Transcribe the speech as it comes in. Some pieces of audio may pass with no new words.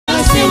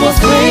was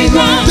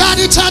fragrant.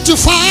 Then it turned to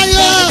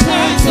fire.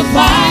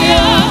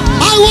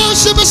 My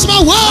worship is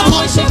my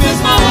weapon.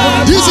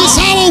 This is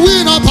how I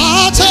win a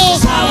battle.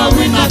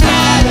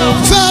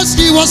 First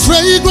it was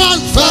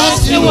fragrant.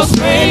 First it was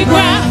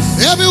fragrant.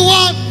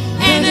 Everyone.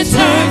 And it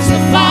turns to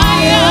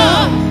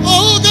fire.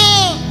 Oh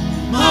God.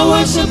 My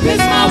worship is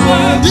my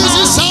weapon. This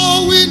is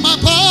how I win my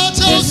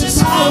battles. This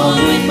is how I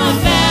win my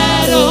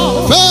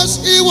battle.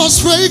 First it was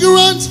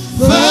fragrant.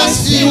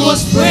 First it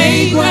was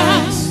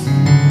fragrant.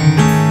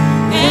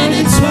 And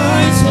it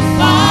turns to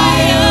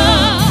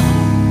fire.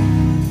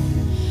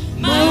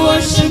 My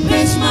worship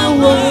is my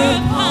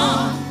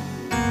weapon.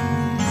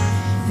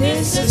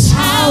 This is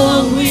how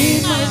I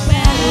win my battle.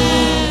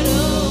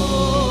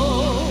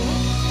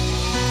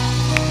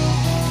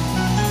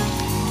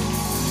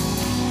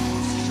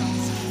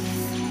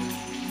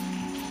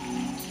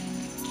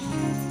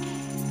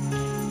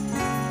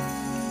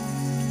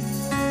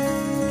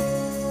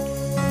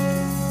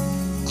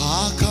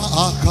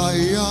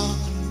 Akaya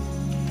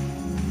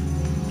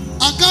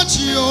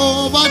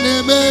Akachio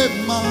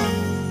Vanemema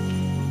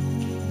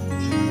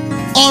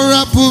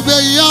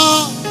Orapubeya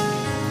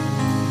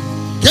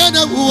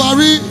Kena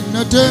Buari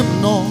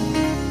Nademno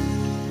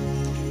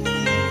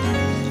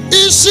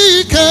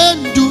Isi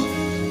Kendu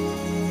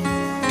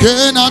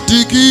Kena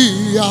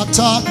Tiki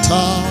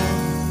Atata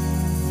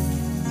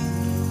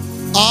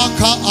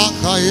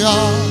Akaya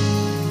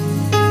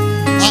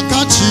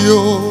Akachio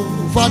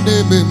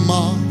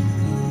Vanemema.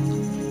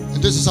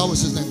 This is how it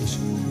says in English.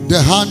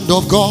 The hand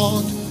of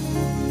God.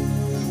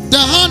 The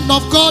hand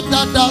of God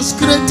that does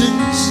great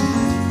things.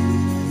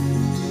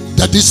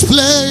 The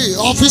display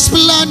of His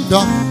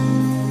splendor.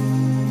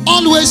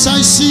 Always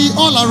I see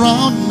all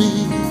around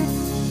me.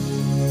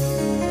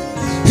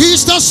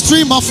 He's the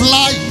stream of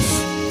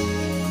life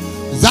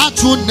that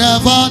will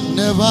never,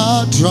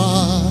 never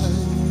dry.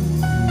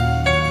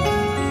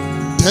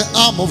 The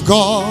arm of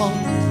God.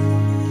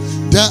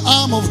 The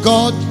arm of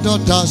God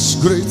that does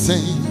great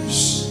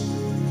things.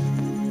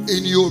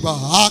 In Yoruba,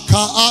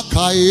 Aka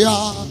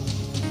Akaya,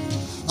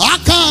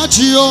 Aka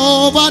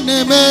Jehovah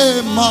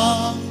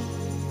Nemema,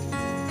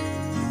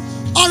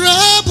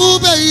 Orebu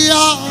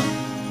Beya,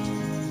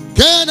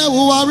 Kene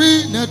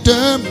Wari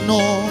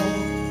Nedemno,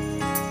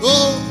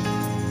 Oh,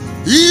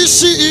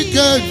 Isi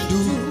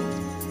Ikendu,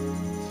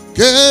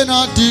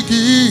 Kena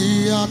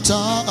Digi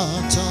Ata.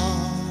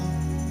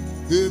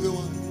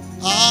 Everyone,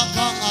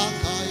 Aka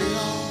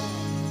Akaya,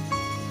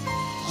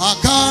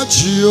 Aka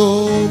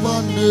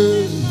Jehovah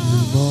Nemema.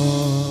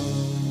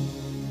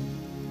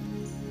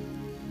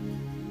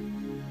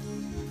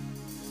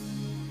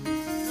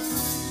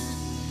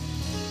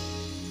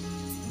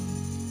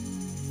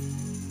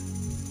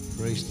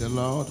 Praise the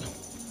Lord.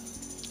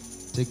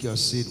 Take your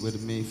seat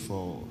with me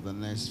for the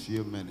next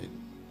few minutes.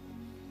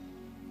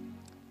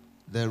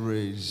 There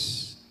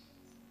is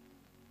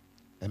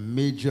a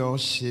major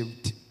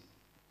shift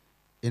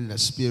in the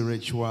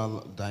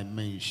spiritual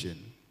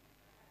dimension.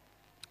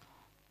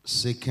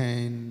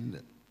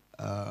 Second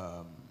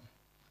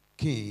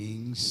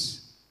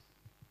Kings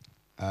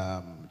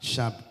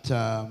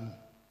chapter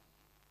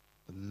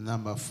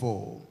number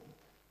 4.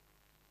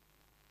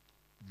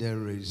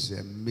 There is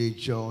a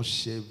major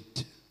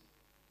shift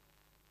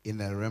in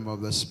the realm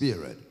of the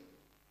spirit.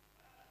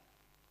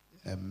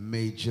 A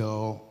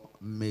major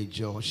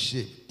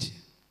shift.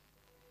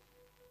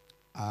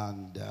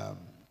 And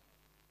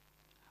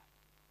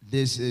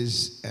this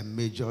is a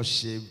major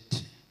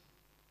shift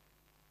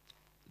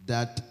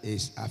that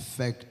is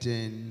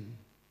affecting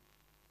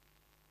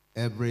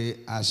every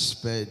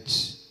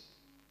aspect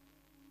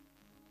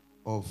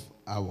of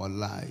our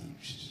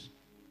lives.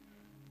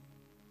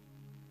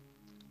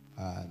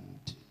 And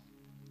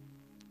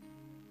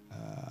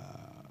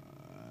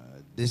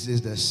this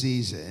is the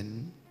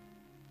season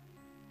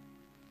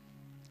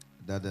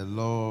that the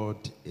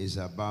Lord is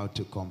about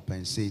to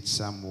compensate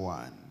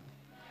someone,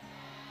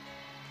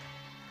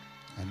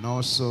 and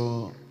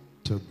also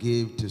to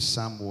give to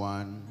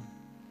someone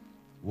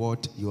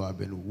what you have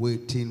been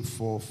waiting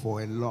for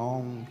a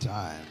long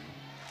time.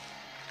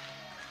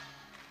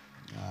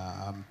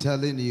 I'm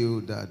telling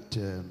you that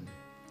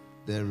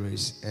there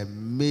is a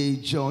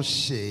major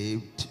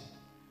shift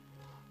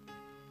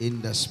in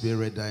the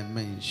spirit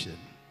dimension.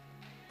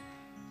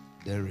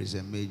 There is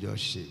a major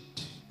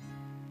shift.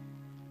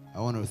 I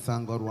want to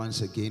thank God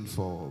once again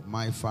for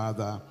my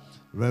father,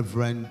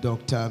 Reverend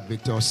Dr.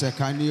 Victor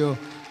Sekanyo.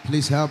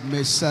 Please help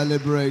me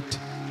celebrate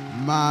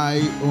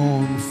my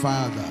own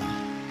father.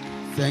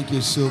 Thank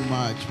you so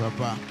much,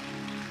 Papa.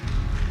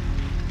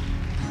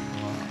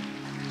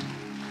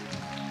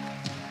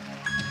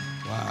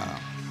 Wow.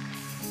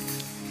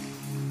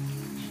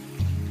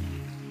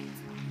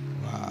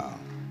 Wow.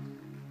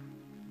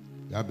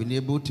 You have been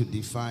able to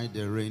defy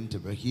the rain to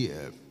be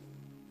here.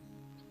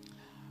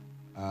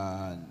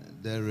 And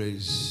there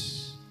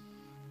is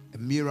a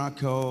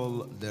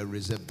miracle, there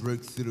is a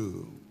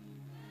breakthrough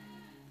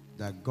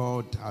that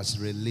God has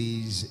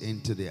released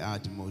into the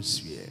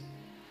atmosphere.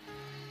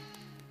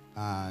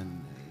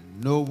 And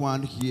no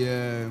one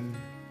here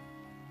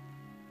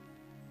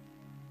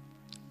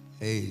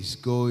is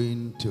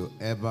going to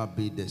ever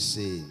be the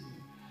same.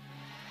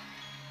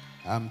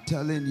 I'm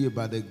telling you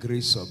by the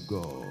grace of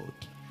God.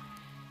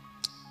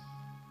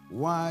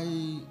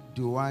 Why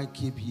do I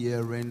keep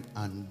hearing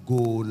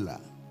Angola?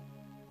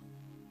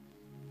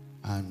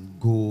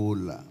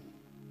 Angola.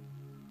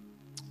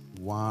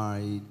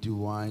 Why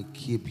do I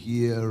keep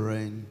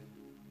hearing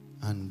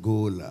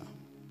Angola?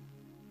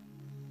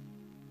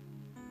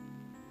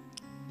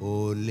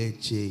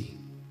 Oleche.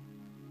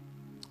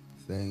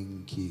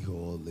 Thank you,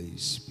 Holy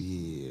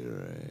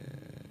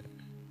Spirit.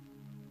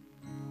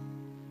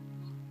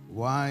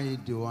 Why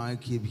do I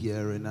keep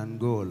hearing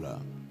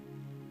Angola?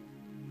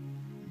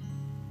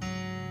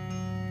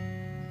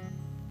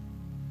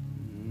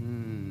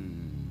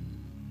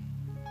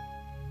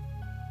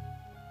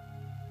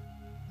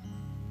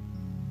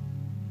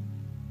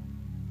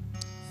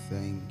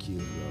 Thank you,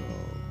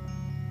 Lord.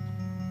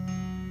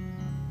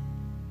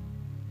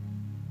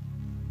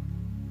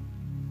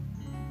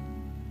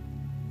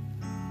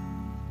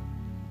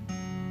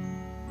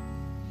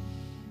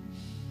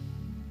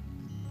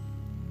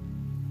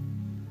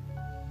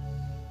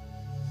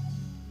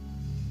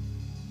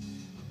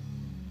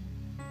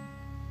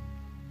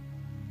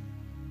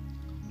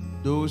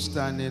 Those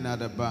standing at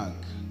the back.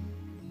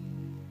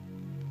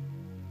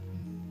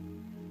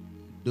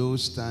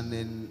 Those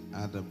standing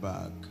at the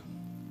back.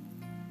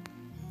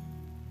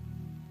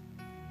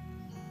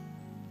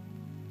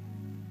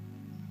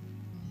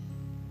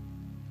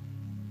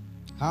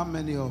 How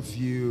many of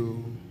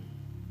you,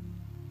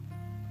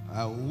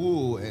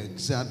 who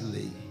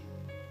exactly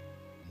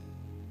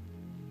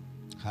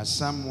has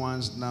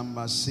someone's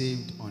number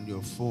saved on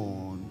your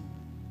phone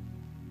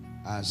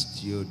as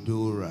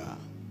Theodora?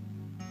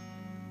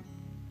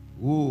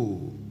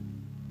 Who?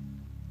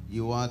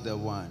 You are the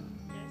one.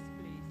 Yes,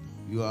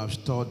 please. You have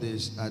stored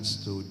this at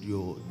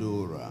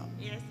Theodora.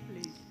 Yes,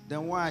 please.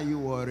 Then why are you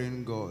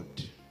worrying God?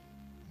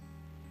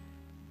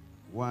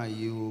 Why are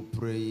you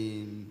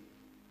praying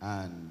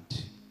and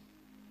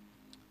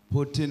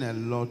putting a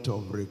lot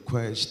of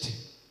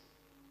requests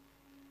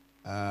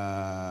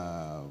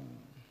to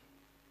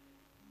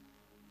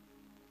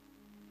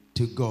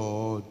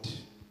God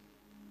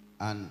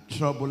and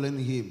troubling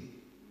Him,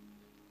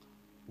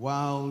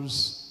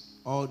 whilst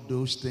all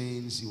those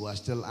things you are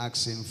still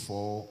asking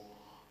for,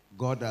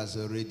 God has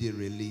already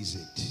released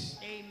it.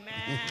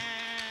 Amen.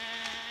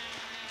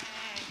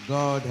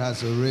 God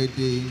has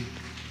already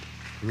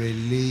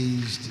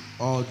released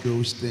all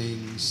those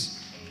things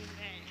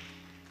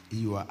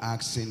you are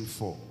asking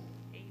for.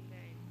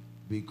 Amen.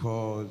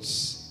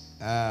 Because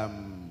I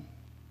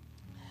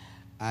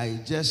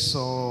just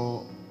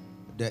saw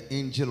the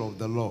angel of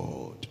the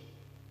Lord.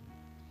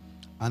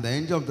 And the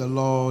angel of the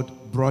Lord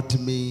brought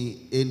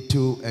me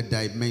into a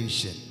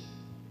dimension.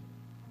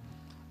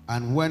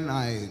 And when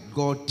I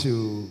got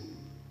to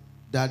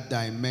that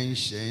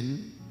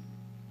dimension,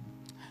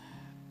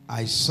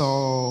 I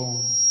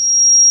saw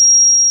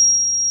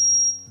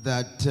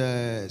that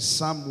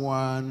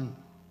someone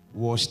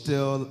was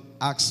still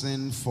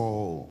asking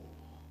for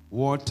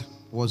what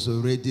was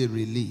already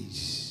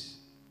released.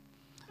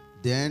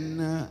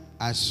 Then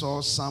I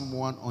saw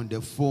someone on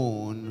the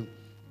phone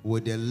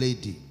with a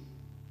lady,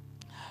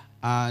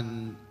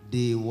 and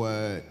they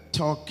were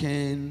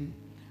talking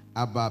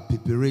about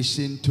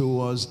preparation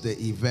towards the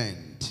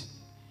event.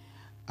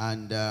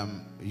 And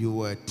you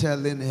were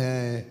telling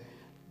her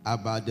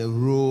about the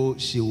role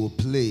she will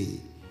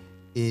play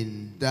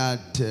in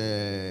that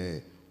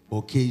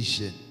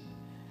occasion.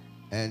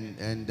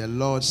 And the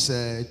Lord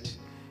said,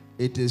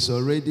 it is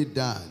already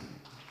done.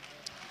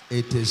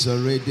 It is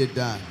already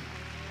done.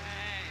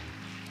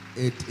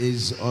 It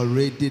is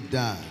already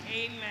done.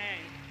 Amen.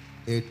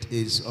 It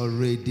is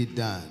already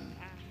done.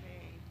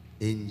 Amen.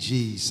 In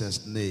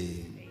Jesus'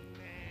 name.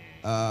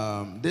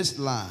 Amen. This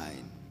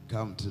line,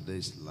 come to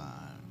this line.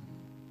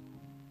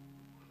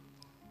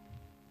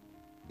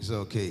 It's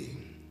okay.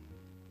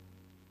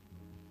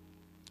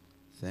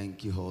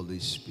 Thank you, Holy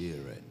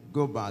Spirit.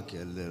 Go back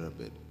a little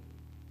bit.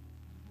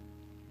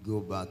 Go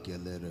back a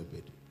little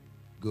bit.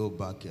 Go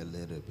back a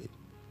little bit.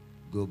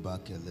 Go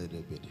back a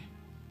little bit.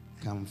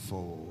 Come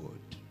forward.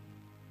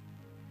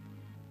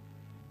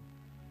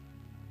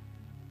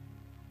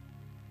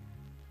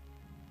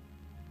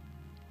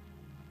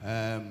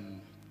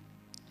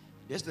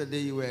 Yesterday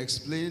you were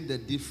explaining the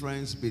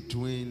difference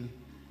between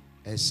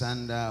a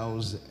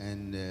sandals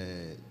and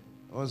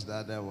what's the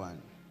other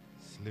one?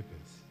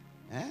 Slippers.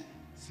 Eh?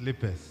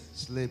 Slippers.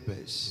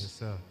 Slippers. Yes,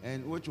 sir.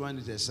 And which one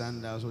is the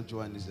sandals? Which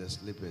one is the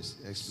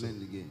slippers?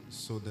 Explain again.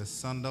 So the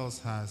sandals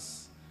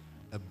has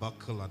a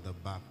buckle at the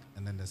back,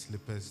 and then the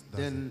slippers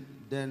doesn't.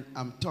 Then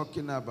I'm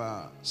talking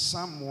about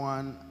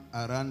someone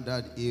around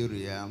that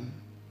area.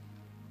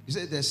 You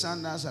said the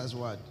sandals has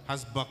what?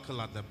 Has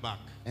buckle at the back.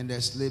 And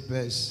the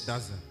slippers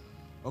Doesn't.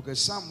 Okay,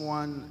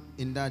 someone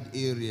in that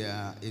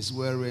area is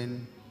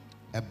wearing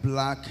a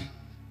black,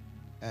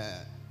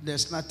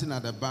 there's nothing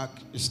at the back.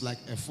 It's like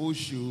a full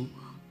shoe,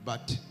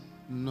 but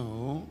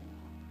no.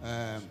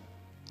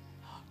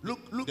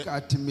 Look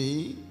at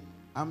me.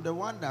 I'm the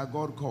one that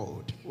God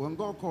called. When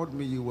God called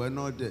me, you were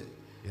not there.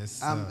 Yes,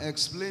 sir. I'm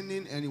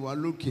explaining and you are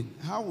looking.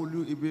 How will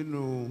you even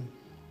know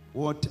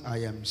what I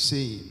am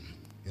saying?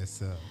 Yes,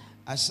 sir.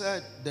 I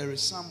said there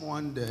is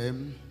someone there.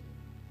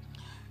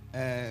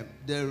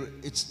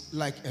 It's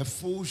like a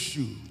full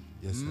shoe.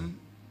 Yes,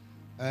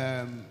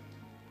 sir.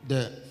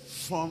 The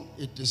front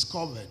it is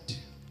covered,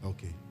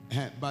 Okay.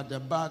 but the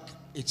back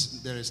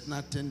there is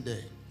nothing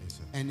there, Yes,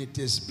 sir. and it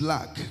is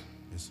black.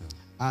 Yes, sir.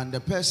 And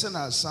the person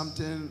has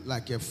something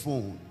like a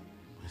phone,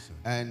 Yes, sir.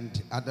 and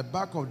at the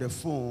back of the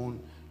phone,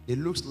 it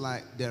looks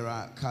like there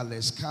are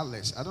colors.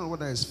 I don't know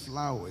whether it's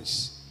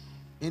flowers.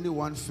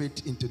 Anyone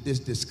fit into this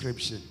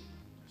description?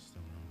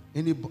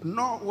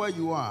 Not where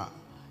you are.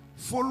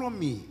 Follow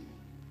me.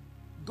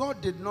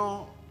 God did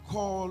not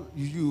call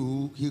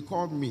you, he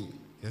called me.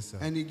 Yes, sir.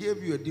 And he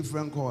gave you a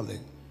different calling.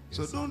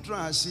 So Yes, sir. don't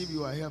try as if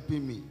you are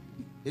helping me.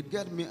 It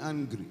gets me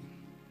angry.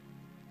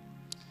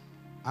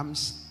 I'm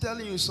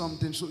telling you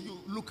something, so you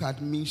look at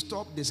me,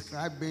 stop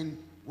describing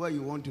what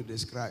you want to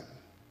describe.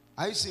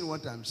 Are you seeing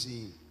what I'm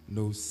seeing?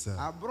 No, sir.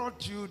 I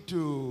brought you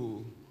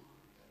to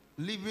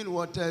Living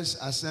Waters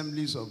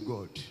Assemblies of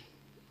God.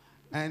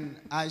 And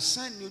I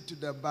sent you to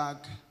the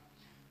back,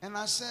 and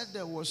I said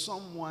there was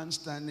someone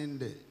standing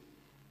there.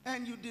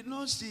 And you did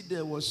not see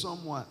there was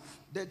someone.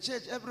 The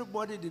church,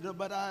 everybody did not,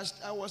 but I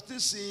was still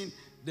seeing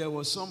there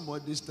was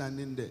somebody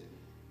standing there.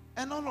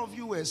 And all of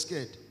you were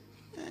scared.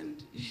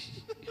 And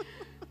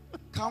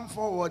come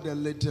forward a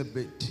little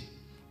bit.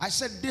 I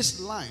said this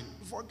line,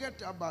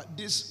 forget about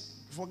this,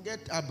 forget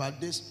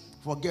about this,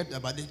 forget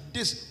about it.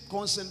 This,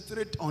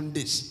 concentrate on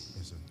this.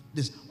 Yes, sir.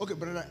 This. Okay,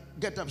 brother,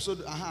 get up. So,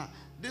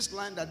 this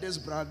line that this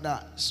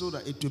brother, so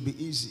that it will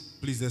be easy.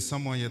 Please, there's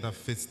someone here that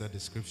fits that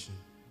description.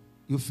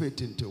 You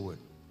fit into it.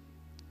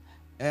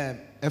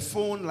 A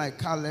phone like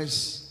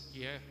colors.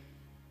 Yeah.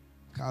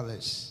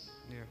 Colors.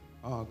 Yeah.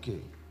 Okay.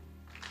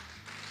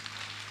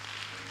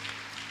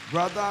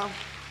 Brother,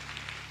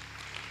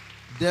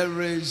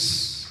 there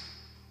is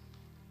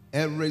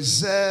a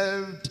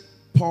reserved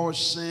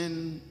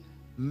portion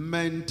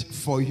meant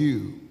for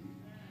you.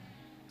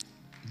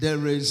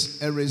 There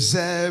is a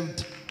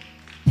reserved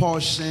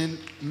portion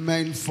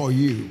meant for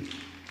you.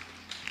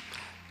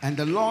 And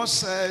the Lord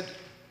said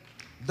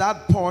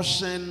that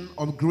portion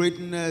of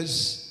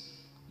greatness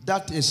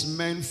that is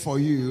meant for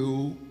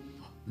you,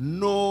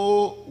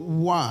 no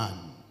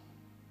one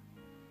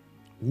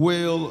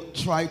will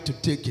try to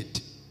take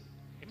it.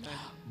 Amen.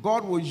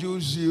 God will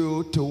use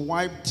you to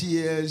wipe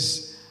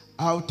tears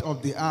out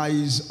of the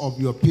eyes of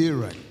your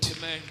parent.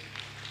 Amen.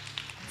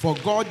 For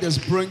God is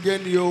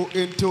bringing you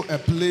into a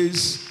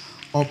place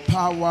of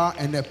power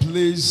and a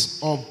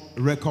place of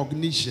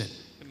recognition.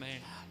 Amen.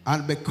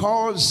 And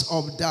because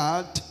of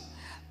that,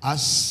 I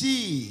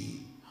see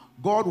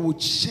God will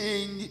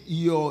change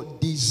your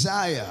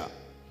desire.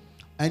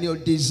 And your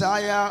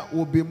desire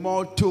will be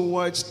more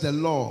towards the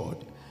Lord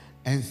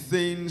and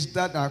things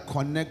that are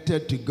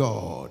connected to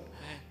God.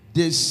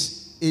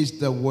 This is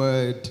the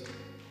word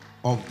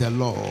of the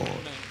Lord.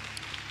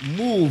 Amen.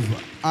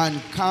 Move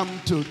and come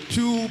to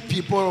two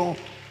people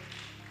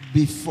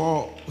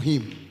before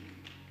him.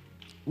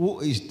 Who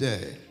is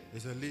there?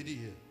 There's a lady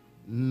here.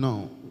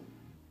 No.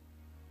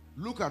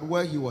 Look at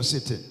where he was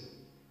sitting.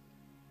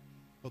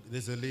 Okay,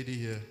 there's a lady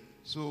here.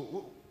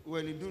 So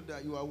when you do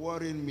that, you are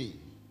worrying me.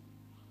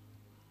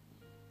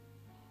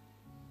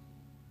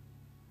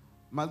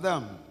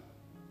 Madam,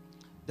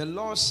 the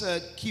Lord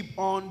said, keep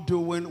on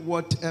doing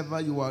whatever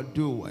you are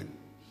doing.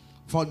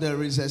 For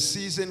there is a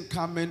season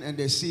coming, and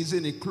the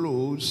season is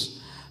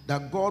close,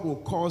 that God will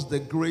cause the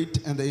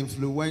great and the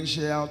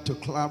influential to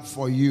clap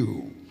for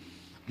you.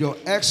 Your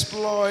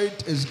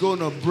exploit is going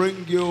to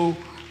bring you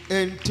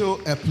into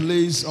a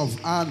place of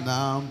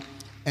honor,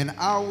 and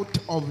out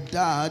of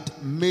that,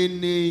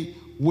 many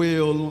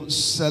will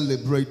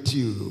celebrate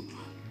you.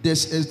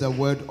 This is the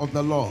word of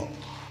the Lord.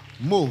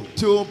 Move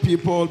two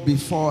people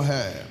before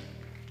her.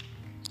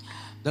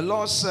 The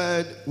Lord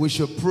said we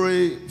should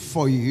pray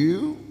for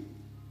you.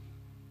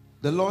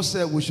 The Lord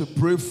said we should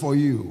pray for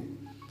you.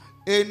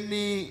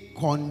 Any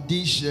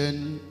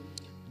condition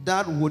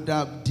that would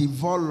have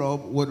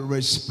developed with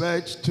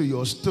respect to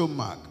your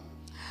stomach,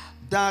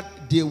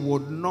 that they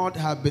would not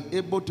have been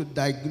able to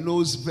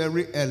diagnose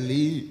very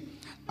early,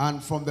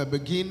 and from the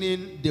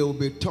beginning they will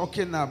be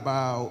talking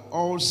about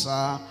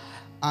ulcer,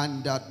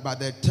 and that by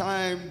the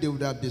time they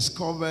would have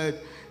discovered,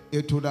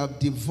 it would have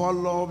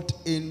developed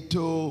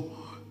into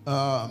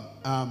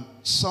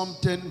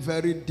something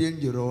very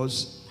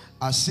dangerous.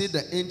 I see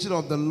the angel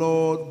of the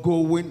Lord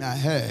going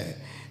ahead,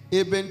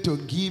 even to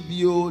give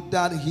you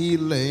that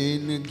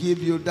healing, give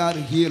you that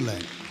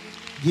healing,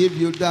 give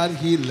you that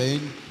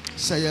healing,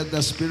 saith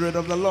the Spirit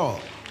of the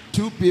Lord.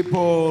 Two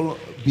people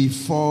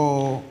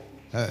before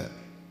her.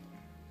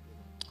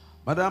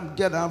 Madam,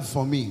 get up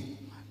for me.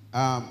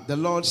 The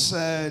Lord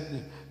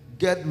said,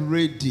 get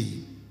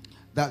ready.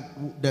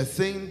 That the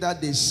thing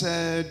that they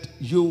said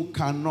you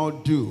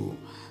cannot do,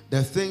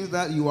 the things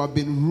that you have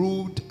been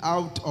ruled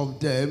out of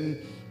them,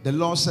 the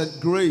Lord said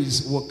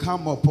grace will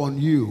come upon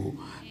you,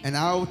 And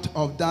out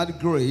of that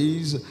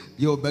grace,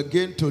 you'll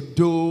begin to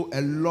do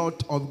a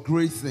lot of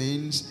great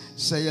things,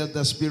 saith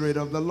the Spirit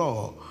of the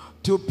Lord.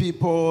 2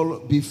 people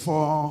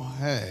before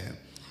her.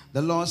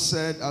 The Lord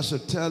said, I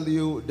should tell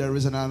you, there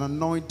is an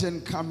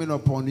anointing coming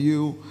upon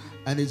you,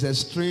 and it's a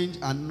strange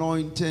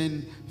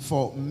anointing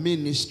for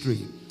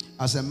ministry.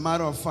 As a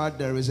matter of fact,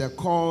 there is a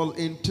call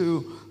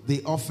into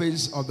the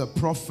office of the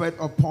prophet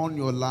upon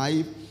your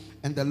life.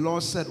 And the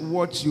Lord said,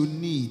 what you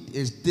need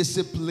is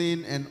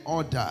discipline and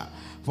order.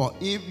 For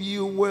if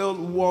you will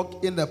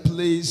walk in the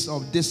place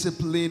of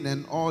discipline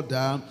and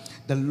order,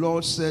 the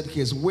Lord said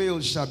his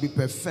will shall be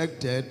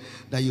perfected,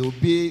 that you'll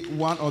be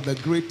one of the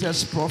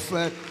greatest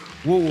prophets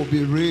who will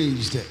be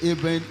raised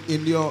even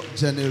in your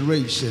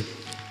generation.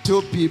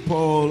 2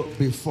 people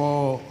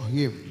before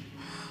him.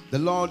 The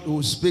Lord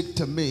will speak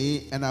to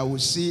me, and I will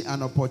see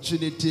an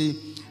opportunity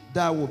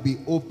that will be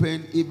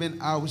open even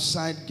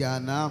outside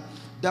Ghana,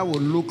 that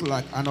will look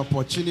like an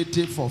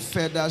opportunity for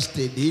further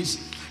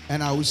studies.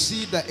 And I will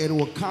see that it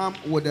will come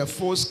with a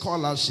full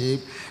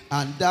scholarship,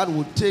 and that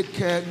will take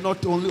care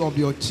not only of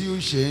your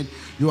tuition,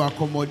 your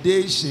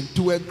accommodation,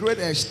 to a great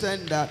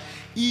extent that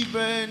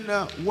even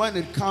when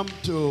it comes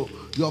to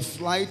your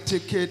flight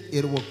ticket,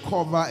 it will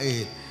cover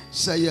it,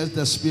 says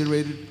the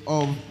Spirit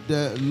of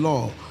the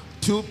Lord.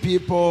 2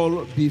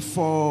 people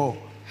before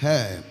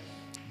her.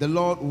 The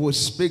Lord will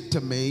speak to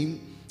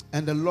me,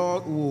 and the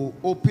Lord will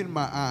open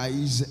my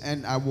eyes,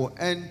 and I will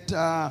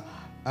enter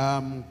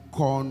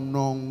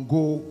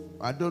Konongo.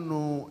 I don't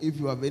know if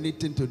you have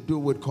anything to do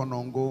with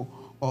Konongo,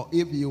 or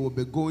if you will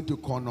be going to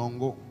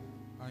Konongo.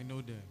 I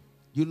know that.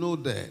 You know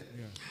that.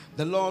 Yeah.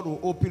 The Lord will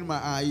open my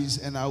eyes,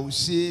 and I will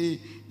see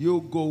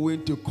you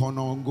going to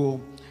Konongo,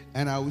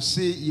 and I will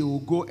see you will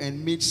go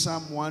and meet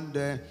someone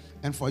there,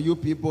 and for you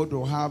people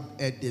to have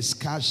a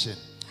discussion.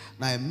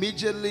 Now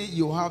immediately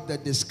you have the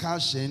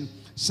discussion,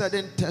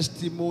 certain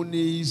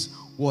testimonies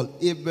will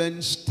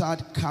even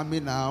start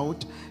coming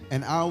out,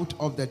 and out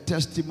of the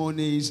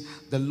testimonies,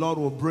 the Lord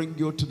will bring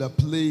you to the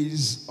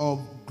place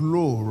of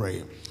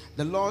glory.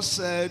 The Lord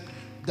said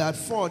that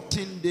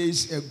 14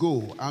 days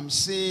ago, I'm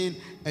seeing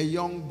a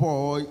young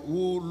boy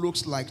who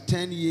looks like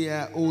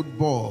 10-year-old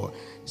boy,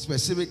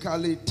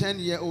 specifically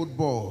 10-year-old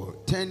boy,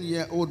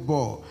 10-year-old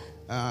boy.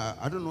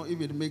 I don't know if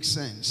it makes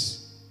sense.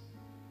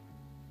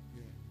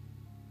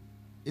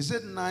 Is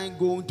it 9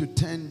 going to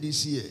 10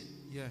 this year?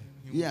 Yeah.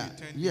 Yeah,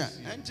 yeah.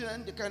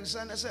 And the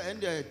concern is a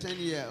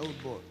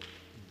 10-year-old boy.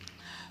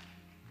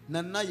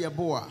 Nana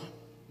Yaboa.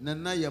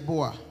 Nana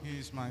Yaboa. He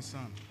is my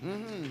son.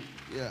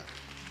 Yeah.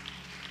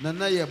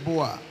 Nana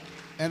Yaboa.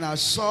 And I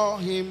saw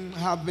him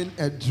having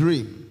a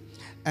dream.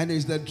 And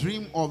it's the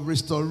dream of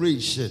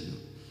restoration.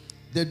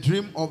 The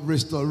dream of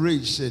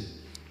restoration.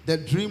 The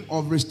dream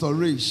of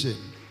restoration.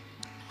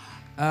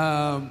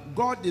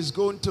 God is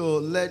going to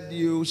let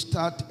you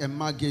start a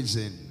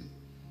magazine,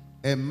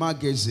 a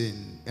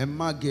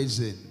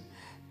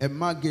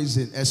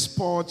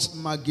sports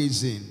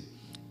magazine,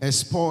 a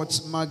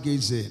sports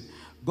magazine.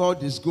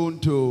 God is going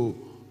to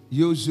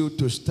use you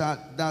to start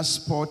that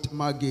sport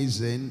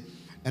magazine,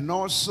 and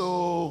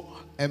also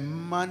a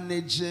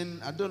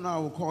managing, I don't know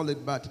how to call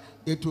it, but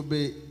it will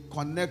be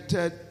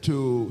connected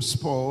to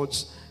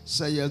sports,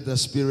 saith the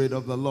Spirit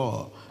of the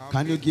Lord.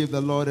 Can you give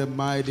the Lord a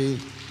mighty,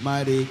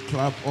 mighty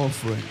clap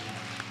offering?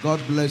 God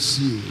bless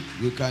you.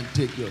 You can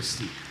take your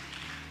seat.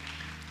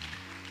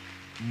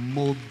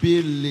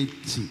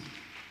 Mobility.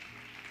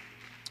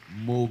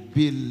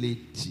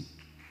 Mobility.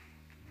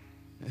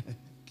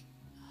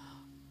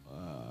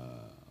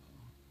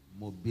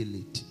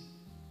 Mobility.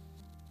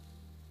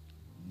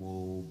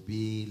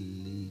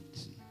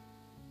 Mobility.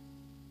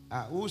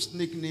 Whose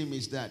nickname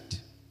is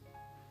that?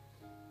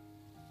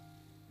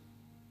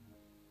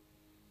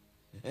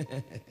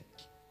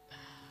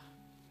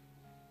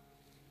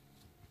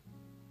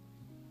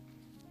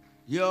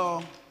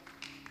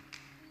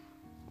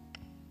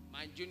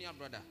 My junior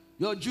brother.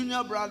 Your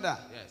junior brother.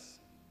 Yes.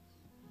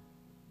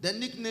 The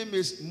nickname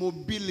is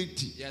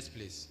Mobility. Yes,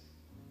 please.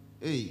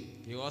 Hey.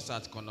 He was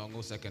at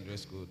Konongo Secondary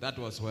School. That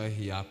was where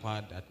he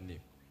acquired that name.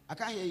 I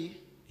can't hear you.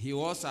 He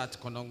was at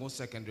Konongo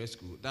Secondary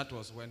School. That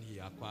was when he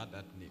acquired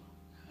that name.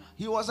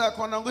 He was at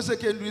Konongo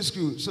Secondary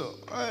School. So,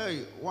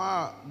 hey,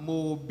 wow,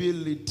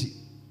 Mobility.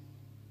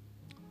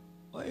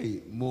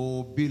 Hey,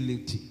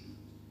 Mobility.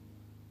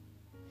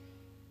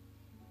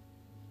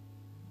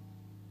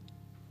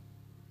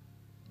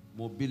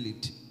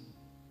 Mobility.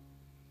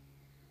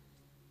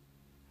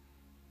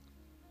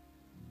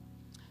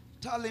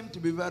 Tell him to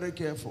be very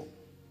careful.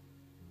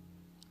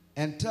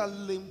 And tell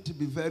him to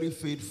be very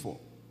faithful.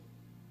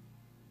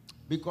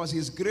 Because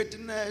his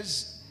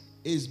greatness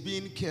is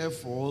being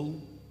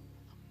careful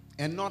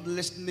and not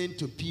listening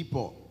to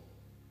people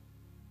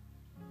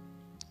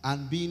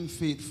and being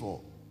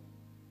faithful.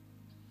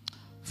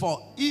 For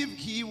if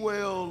he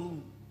will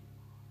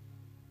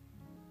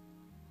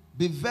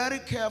be very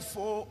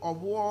careful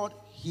of what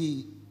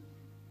he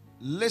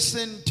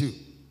listened to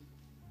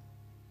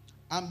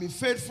and be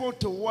faithful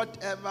to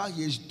whatever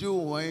he is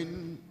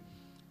doing,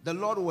 the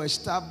Lord will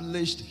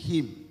establish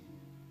him.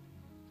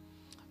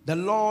 the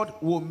Lord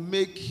will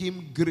make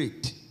him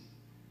great.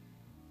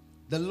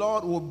 The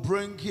Lord will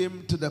bring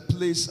him to the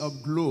place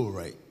of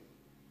glory.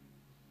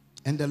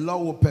 And the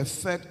Lord will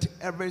perfect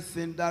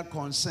everything that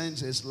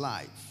concerns his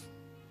life.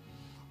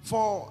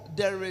 For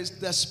there is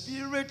the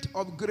spirit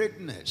of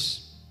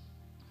greatness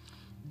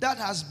that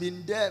has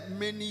been there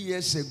many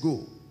years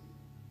ago.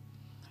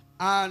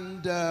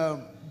 And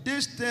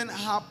this thing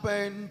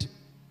happened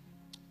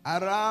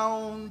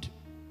around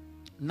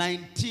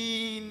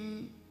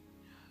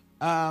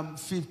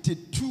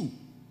 1952.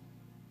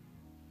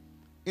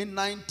 In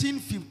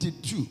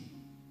 1952,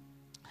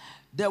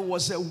 there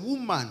was a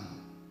woman.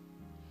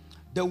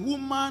 The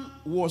woman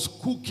was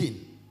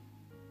cooking.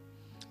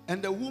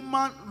 And the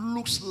woman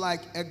looks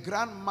like a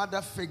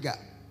grandmother figure.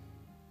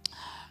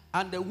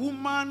 And the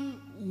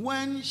woman,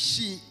 when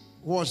she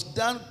was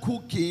done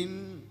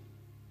cooking,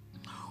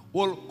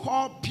 will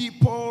call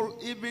people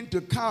even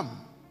to come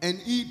and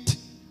eat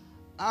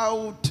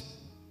out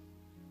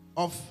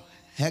of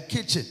her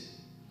kitchen.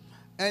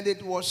 And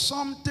it was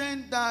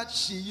something that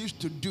she used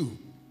to do.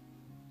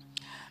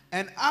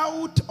 And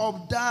out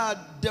of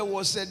that, there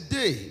was a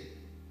day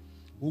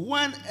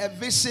when a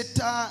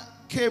visitor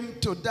came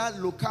to that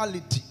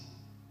locality.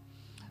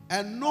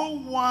 And no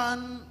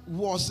one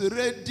was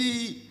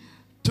ready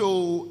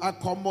to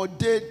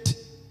accommodate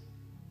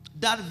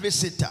that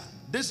visitor.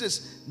 This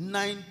is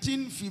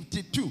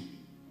 1952.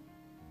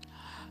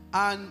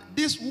 And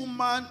this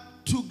woman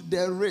took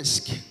the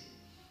risk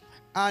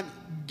and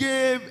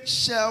gave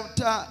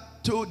shelter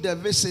to the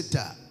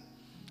visitor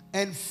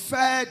and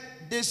fed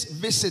this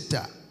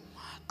visitor.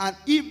 And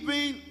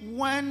even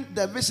when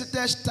the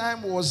visitor's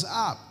time was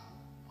up,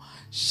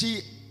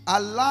 she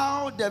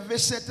allowed the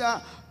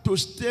visitor to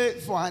stay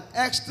for an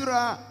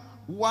extra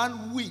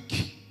 1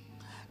 week.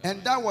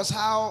 And that was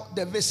how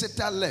the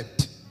visitor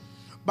left.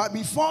 But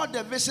before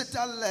the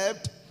visitor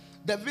left,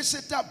 the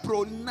visitor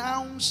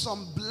pronounced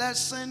some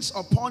blessings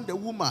upon the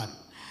woman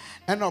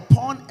and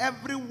upon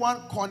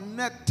everyone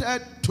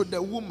connected to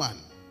the woman.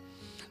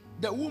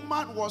 The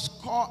woman was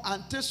called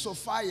Auntie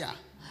Sophia.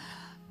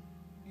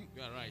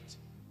 You are right.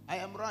 I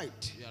am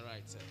right. You are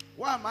right, sir.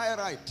 Why am I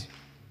right?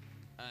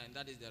 And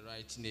that is the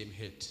right name,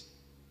 hit.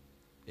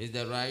 It's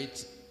the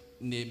right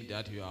name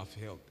that you have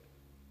held.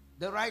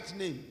 The right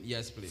name?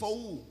 Yes, please. For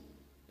who?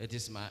 It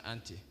is my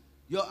auntie.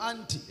 Your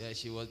auntie? Yeah,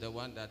 she was the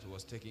one that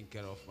was taking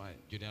care of my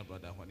junior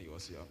brother when he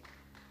was young.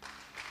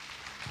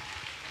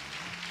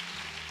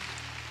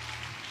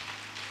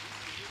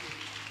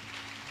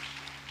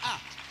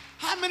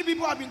 How many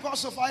people have been called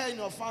Sophia in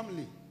your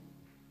family?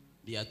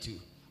 There are two.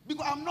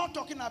 Because I'm not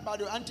talking about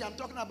your auntie, I'm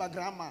talking about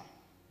grandma.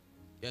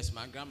 Yes,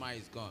 my grandma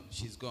is gone.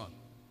 She's gone.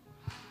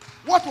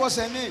 What was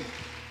her name?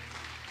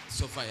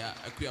 Sophia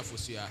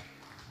Akuafosia.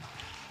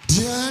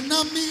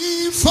 Diana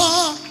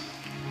mifa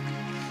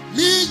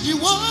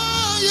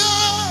mijiwaya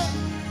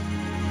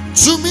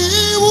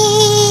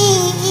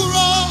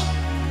tumiwura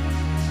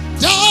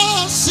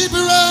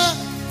dasibire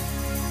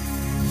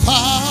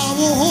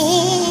fawo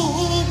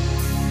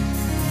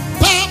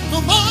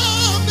bapno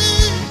mami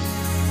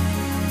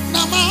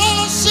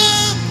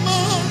namasema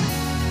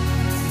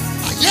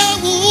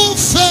ayewu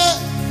fe.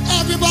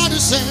 Everybody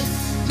say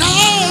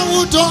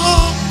now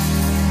don't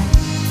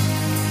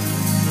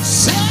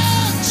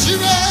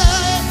saturate.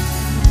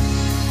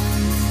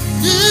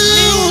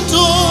 You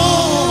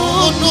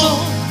don't know,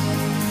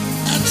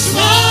 and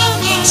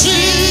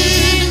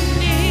something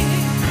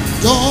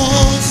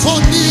don't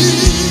forget.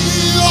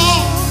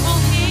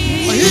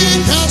 He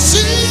can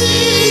see,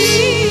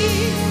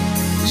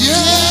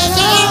 yeah,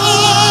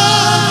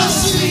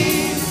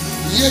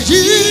 yeah,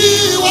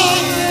 you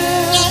are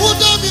now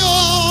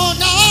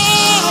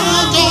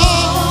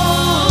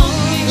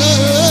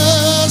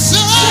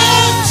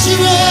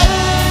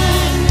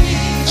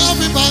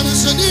everybody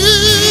say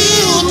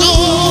you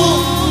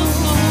don't.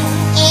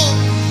 Oh,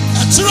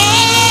 that's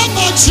right,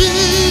 my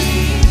tree.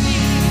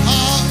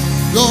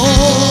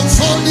 Don't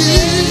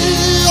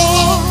forget,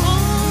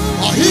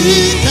 or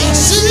he can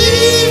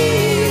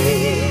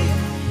see.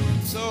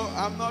 So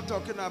I'm not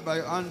talking about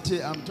your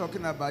auntie, I'm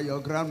talking about your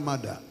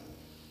grandmother.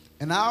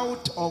 And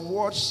out of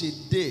what she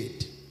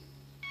did,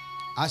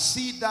 I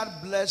see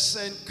that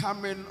blessing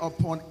coming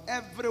upon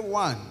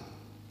everyone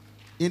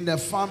in the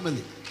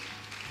family.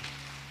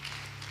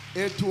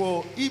 It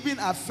will even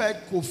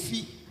affect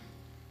Kofi.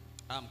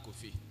 I'm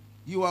Kofi.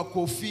 You are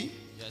Kofi.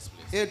 Yes,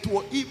 please. It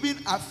will even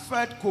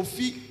affect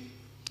Kofi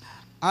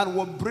and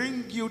will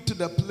bring you to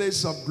the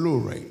place of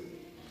glory.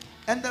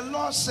 And the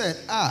Lord said,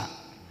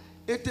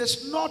 it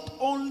is not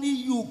only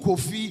you,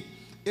 Kofi,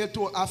 it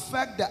will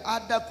affect the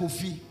other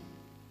Kofi.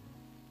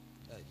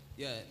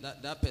 Yeah,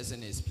 that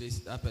person is, please,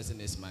 that person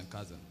is my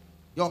cousin.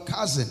 Your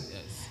cousin.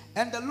 Yes.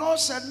 And the Lord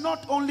said,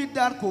 not only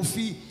that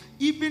Kofi,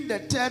 even the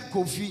third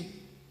Kofi.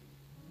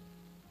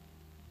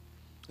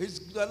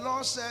 The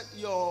Lord said,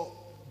 your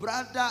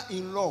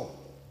brother-in-law,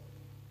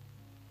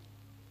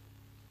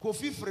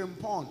 Kofi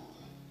Frimpong.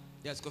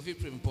 Yes, Kofi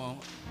Frimpong.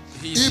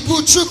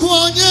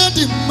 Ibuchukwanye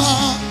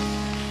dima,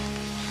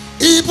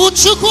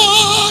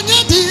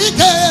 Ibuchukwanye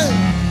dike,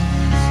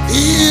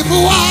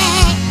 Ibua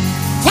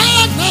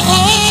Fana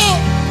O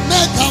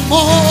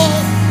Megamo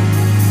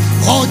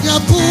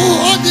Onyapu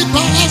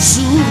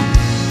Onibasu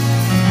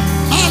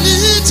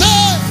Alite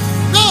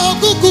No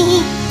Gugu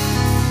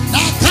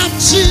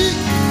Nakamchi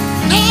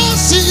No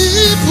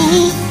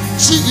Sibu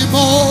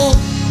Shimo.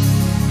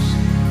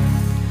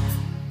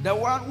 The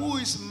one who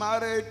is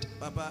married,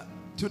 Papa,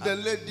 to the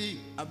lady.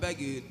 I beg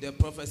you, the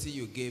prophecy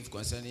you gave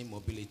concerning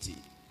mobility,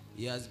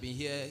 he has been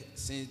here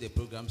since the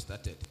program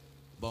started.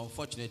 But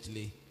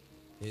unfortunately,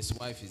 his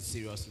wife is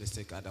seriously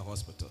sick at the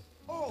hospital.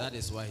 Oh. That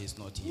is why he's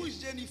not here. Who is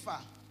Jennifer?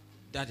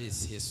 That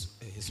is his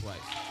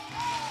wife.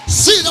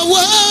 See the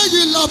way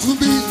you love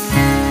me.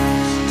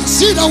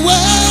 See the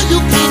way you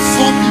care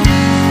for me.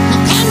 You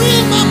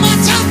carry my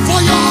matter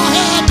for your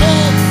head.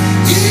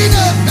 In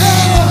a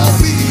bell,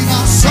 being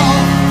a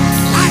song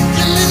like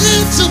a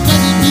little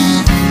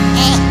baby.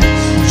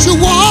 You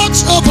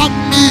watch over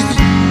me.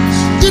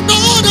 You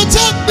know to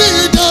take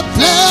me to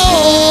play.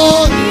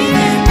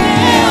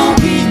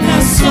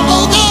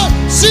 Oh God,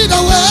 see the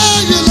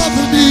way you love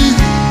me.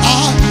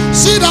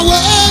 See the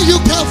way you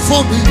care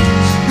for me.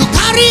 You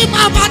carry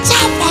my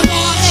matter for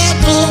your head.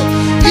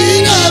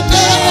 In a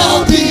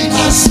bell, being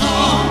a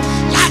song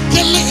like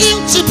a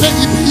little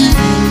baby.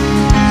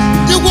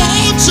 You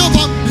watch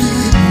over me.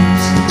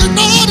 You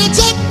know to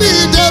take me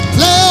to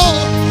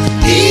play.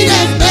 In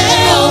a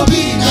bell,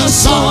 being a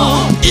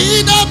song.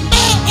 In a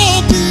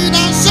bell, being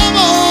a song.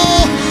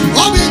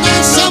 Oh, being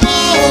a song.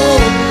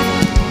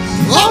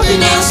 Oh,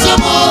 being a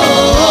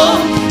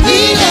song.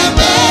 In a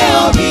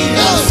bell, being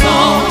a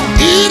song.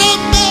 In a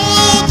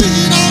bell,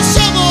 being a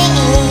song.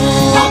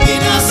 Oh,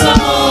 being a song.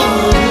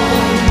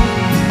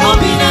 Oh,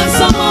 being a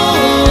song.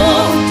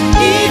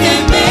 In a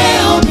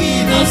bell,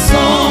 being a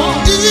song.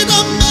 In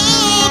a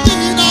bell,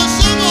 being a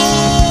song.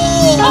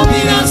 Oh,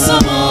 being a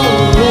song.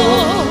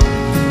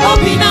 Oh,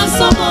 being a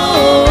song.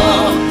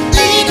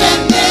 In a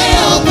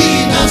bell,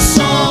 being a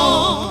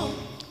song.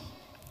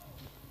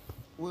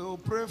 We will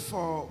pray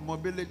for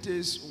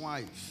Mobility's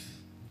wife.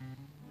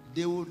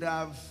 They would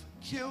have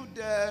killed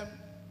them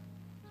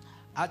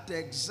at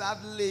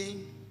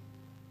exactly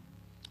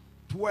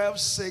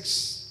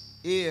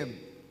 12:06 a.m.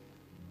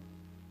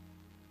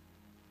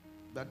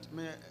 But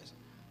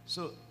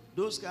so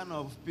those kind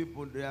of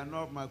people, they are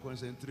not my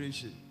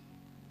concentration.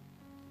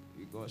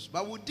 Because,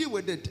 but we'll deal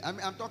with it. I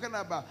mean, I'm talking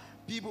about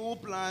people who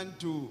plan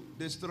to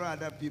destroy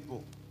other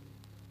people.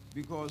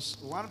 Because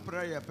one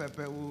prayer,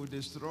 Pepe, will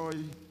destroy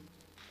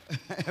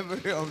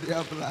every of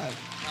their plan.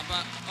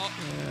 Papa,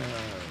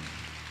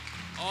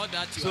 all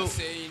that you are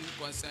saying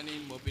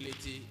concerning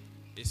mobility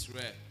is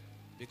rare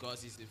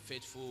because he's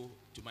faithful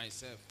to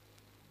myself.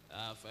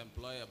 I've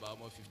employed about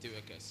almost 50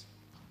 workers.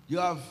 You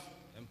have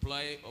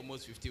employed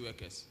almost 50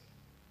 workers.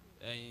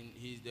 And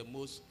he's the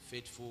most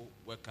faithful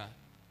worker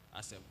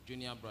as a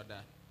junior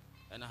brother.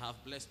 And I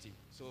have blessed him.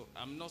 So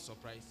I'm not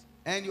surprised.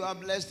 And you have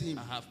blessed him.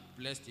 I have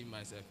blessed him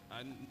myself.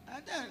 And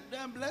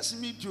then bless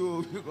me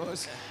too,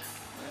 because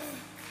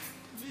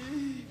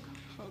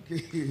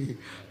okay.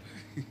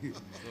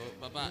 So,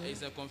 Papa,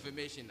 it's a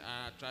confirmation.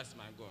 I trust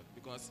my God.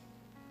 Because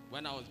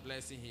when I was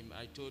blessing him,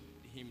 I told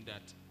him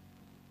that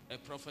a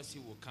prophecy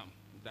will come,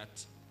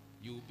 that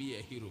you will be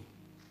a hero.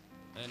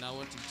 And I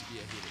want him to be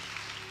a hero.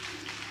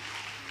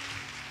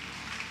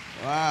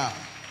 Wow.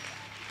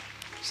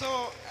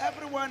 So,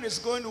 everyone is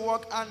going to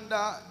walk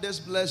under this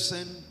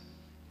blessing.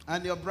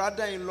 And your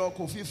brother-in-law,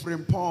 Kofi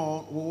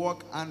Frimpong, will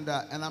walk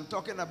under. And I'm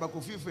talking about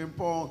Kofi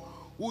Frimpong,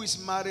 who is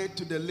married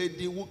to the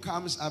lady who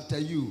comes after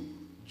you,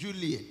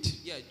 Juliet.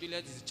 Yeah,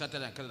 Juliet is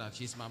chartered accountant.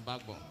 She's my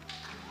backbone.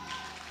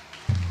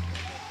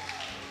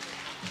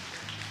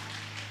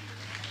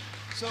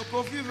 So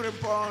Kofi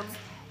Frimpong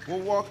will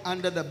walk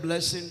under the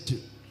blessing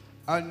too.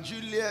 And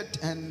Juliet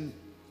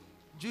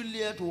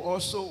will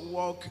also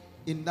walk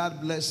in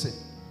that blessing.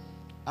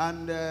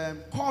 And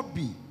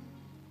Kobe.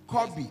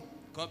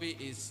 Kobe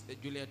is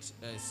Juliet's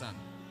son.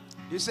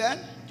 You said?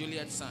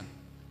 Juliet's son.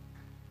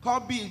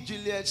 Kobe is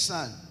Juliet's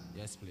son.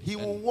 Yes, please. He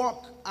will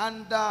walk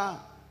under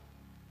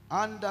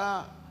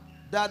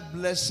that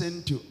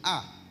blessing too.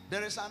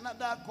 There is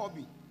another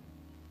Kobe.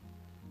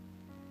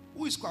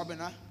 Who is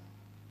Kwabena?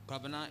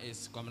 Kwabena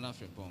is Kwabena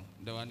Frimpong,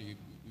 the one you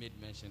made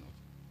mention of.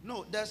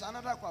 No, there's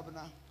another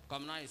Kwabena.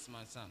 Kwabena is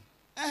my son.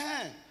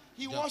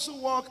 He will also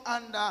walk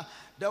under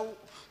that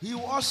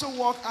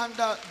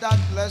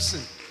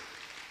blessing.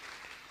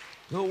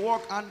 He will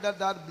walk under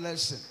that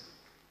blessing.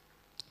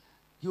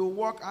 He will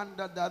walk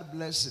under that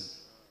blessing.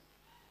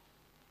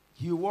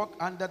 He will walk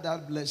under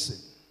that blessing.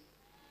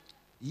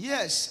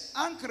 Yes,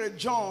 Uncle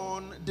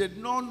John did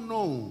not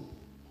know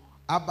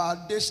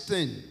about this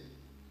thing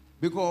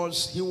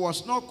because he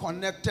was not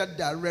connected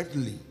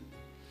directly.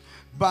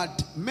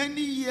 But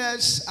many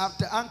years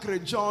after Uncle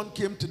John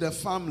came to the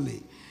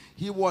family,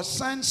 he was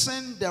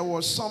sensing there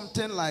was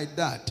something like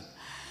that.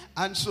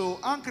 And so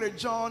Uncle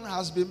John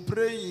has been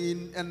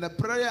praying, and the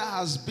prayer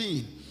has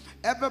been,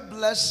 every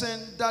blessing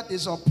that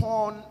is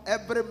upon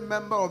every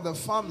member of the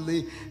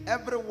family,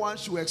 everyone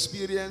should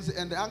experience.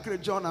 And Uncle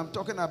John, I'm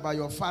talking about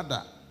your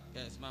father.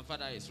 Yes, my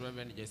father is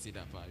Reverend J.C.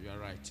 Dapa. You are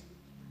right.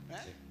 Eh?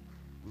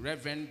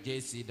 Reverend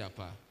J.C.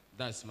 Dapa.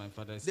 That's my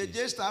father's The name.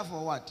 J stand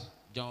for what?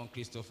 John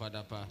Christopher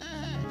Dapa.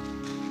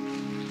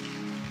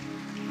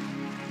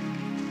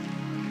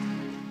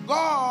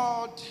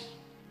 God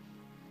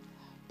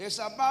is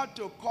about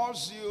to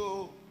cause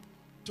you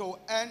to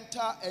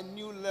enter a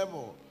new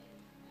level,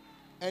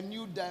 a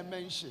new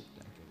dimension.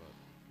 Thank you, Lord.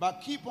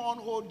 But keep on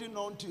holding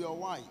on to your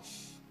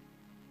wife.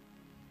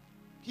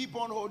 Keep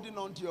on holding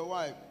on to your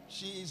wife.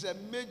 She is a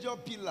major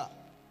pillar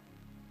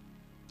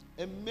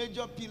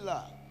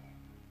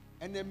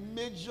and a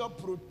major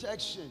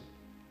protection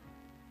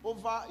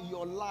over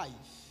your life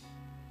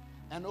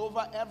and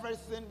over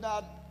everything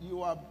that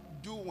you are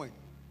doing.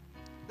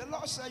 The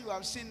Lord said you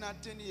have seen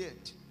nothing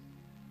yet.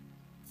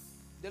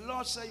 The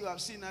Lord said you have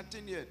seen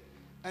nothing yet.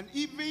 And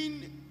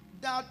even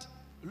that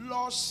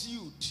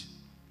lawsuit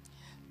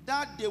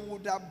that they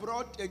would have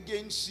brought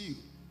against you,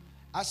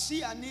 I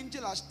see an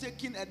angel has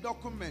taken a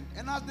document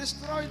and has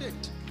destroyed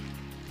it.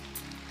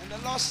 And the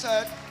Lord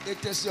said,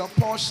 it is your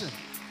portion.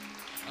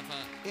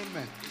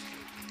 Amen.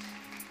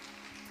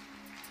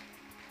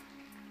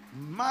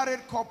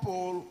 Married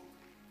couple,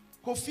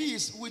 Kofi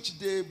is which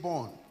day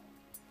born?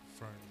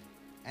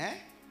 Friday.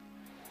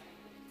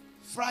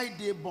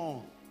 Friday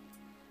born.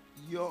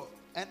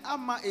 And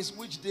Amma is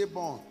which day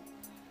born?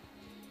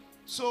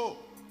 So,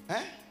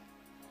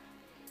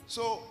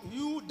 So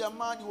you, the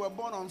man, you were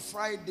born on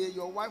Friday.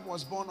 Your wife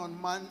was born on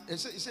Monday. He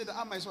said the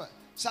Amma is what?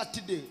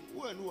 Saturday.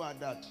 Who are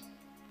that?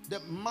 The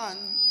man.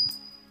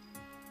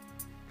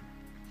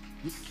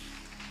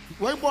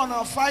 Were you born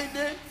on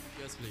Friday?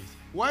 Yes, please.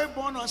 Were you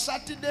born on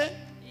Saturday?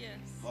 Yes.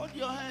 Hold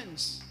your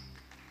hands.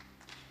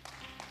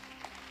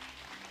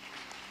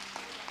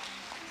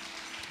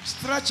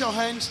 Stretch your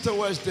hands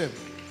towards them.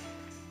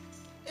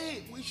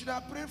 Hey, we should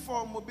have prayed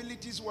for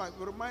Mobility's wife.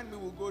 Remind me,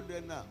 we'll go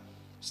there now.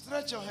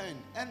 Stretch your hand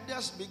and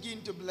just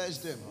begin to bless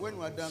them. When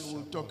we're done,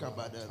 we'll talk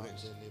about the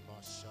rest.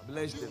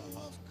 Bless them.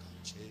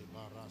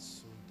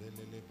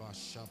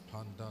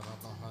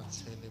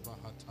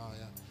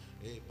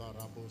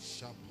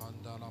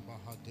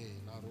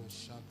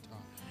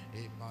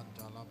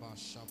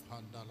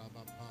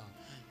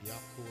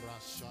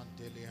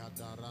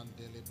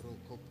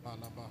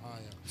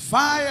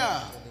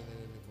 Fire!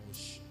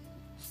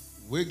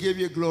 We give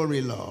you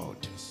glory,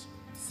 Lord.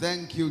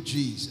 Thank you,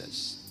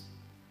 Jesus.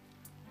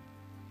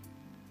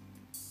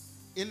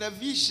 In a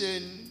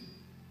vision,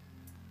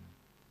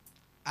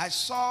 I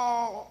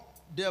saw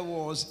there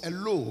was a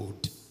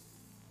load,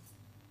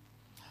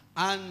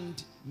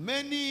 and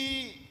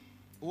many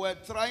were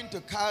trying to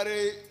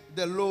carry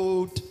the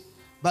load,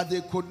 but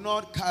they could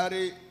not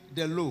carry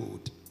the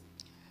load.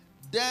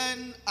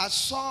 Then I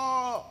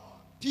saw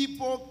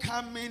people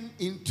coming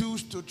in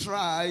twos to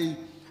try,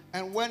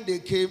 and when they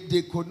came,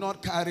 they could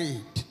not carry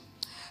it.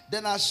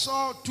 Then I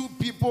saw two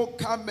people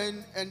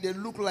coming, and they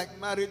looked like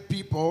married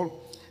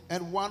people.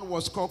 And one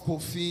was called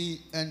Kofi,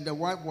 and the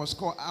wife was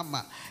called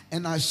Amma.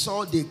 And I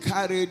saw they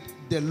carried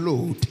the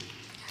load.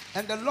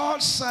 And the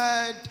Lord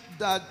said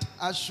that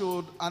I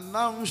should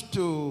announce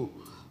to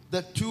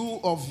the two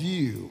of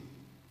you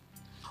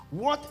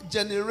what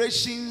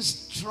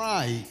generations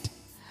tried,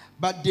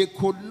 but they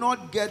could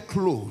not get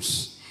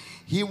close.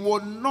 He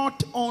will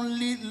not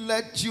only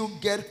let you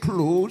get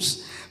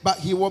close, but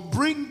he will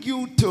bring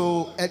you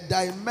to a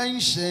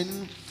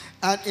dimension,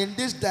 and in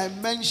this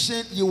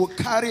dimension, you will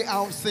carry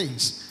out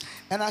things.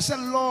 And I said,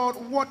 Lord,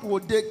 what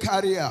would they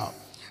carry out?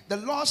 The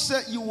Lord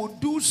said, you will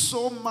do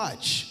so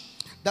much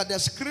that the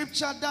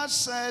scripture that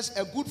says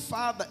a good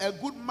father, a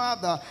good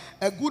mother,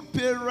 a good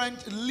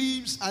parent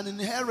leaves an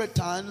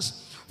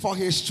inheritance for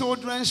his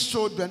children's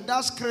children.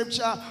 That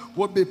scripture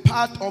will be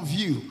part of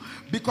you.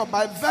 Because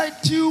by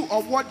virtue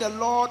of what the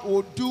Lord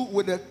will do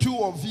with the two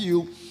of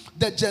you,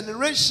 the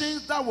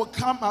generations that will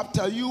come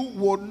after you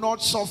will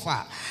not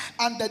suffer.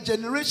 And the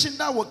generation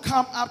that will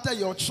come after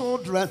your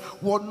children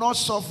will not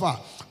suffer.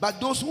 But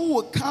those who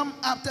will come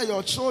after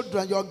your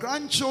children, your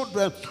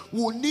grandchildren,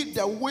 will need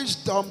the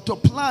wisdom to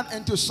plan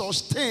and to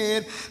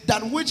sustain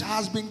that which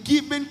has been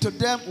given to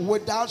them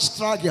without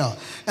struggle.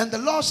 And the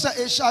Lord said,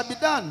 it shall be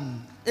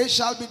done. It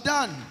shall be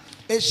done.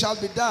 It shall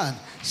be done,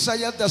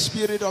 saith the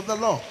Spirit of the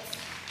Lord.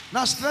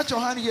 Now stretch your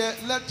hand here.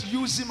 Let's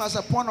use him as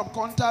a point of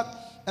contact.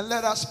 And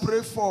let us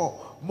pray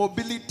for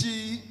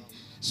Mobility's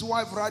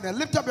wife right now.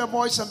 Lift up your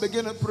voice and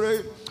begin to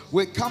pray.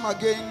 We come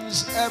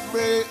against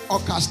every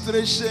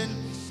orchestration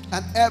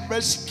and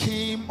every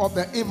scheme of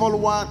the evil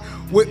one.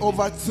 We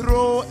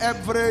overthrow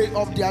every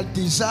of their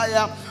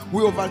desire.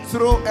 We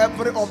overthrow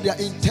every of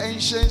their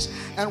intentions.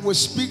 And we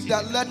speak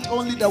that let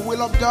only the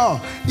will of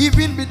God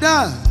even be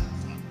done.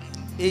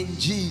 In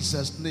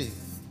Jesus' name.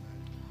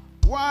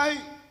 Why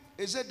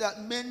is it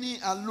that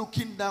many are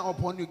looking down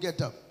upon you?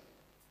 Get up.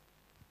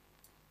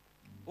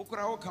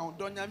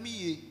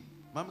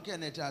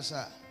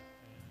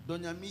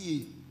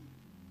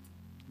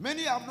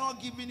 Many have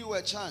not given you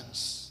a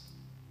chance,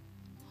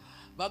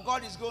 but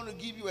God is going to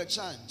give you a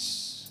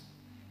chance.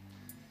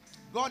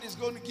 God is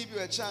going to give you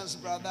a chance,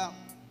 brother,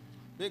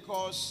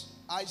 because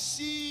I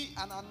see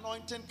an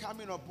anointing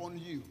coming upon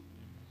you.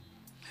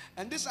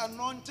 And this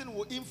anointing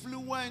will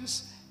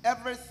influence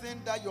everything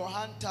that your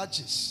hand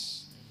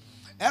touches.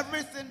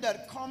 Everything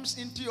that comes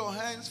into your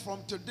hands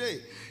from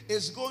today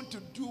is going to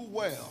do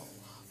well.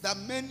 That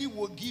many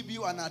will give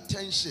you an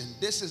attention.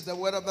 This is the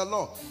word of the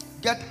Lord.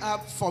 Get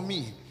up for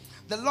me.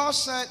 The Lord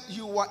said,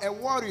 you are a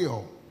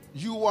warrior.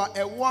 You are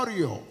a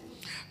warrior.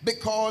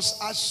 Because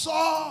I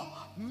saw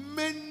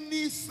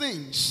many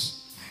things.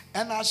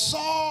 And I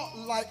saw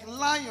like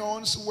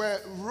lions were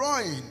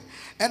roaring.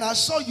 And I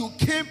saw you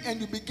came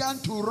and you began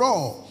to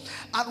roar.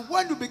 And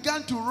when you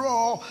began to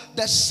roar,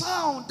 the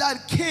sound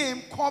that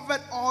came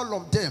covered all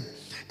of them.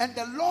 And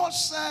the Lord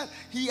said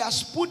he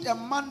has put a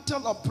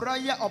mantle of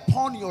prayer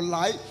upon your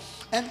life.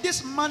 And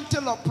this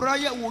mantle of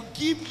prayer will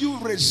give you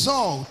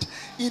result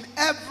in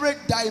every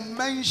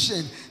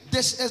dimension.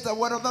 This is the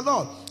word of the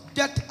Lord.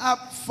 Get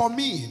up for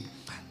me.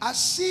 I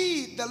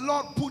see the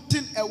Lord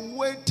putting a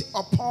weight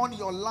upon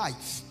your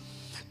life.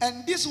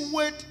 And this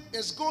weight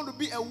is going to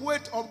be a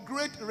weight of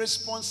great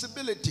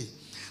responsibility.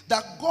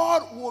 That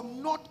God will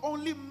not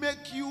only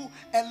make you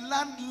a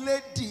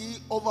landlady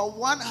over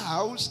one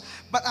house,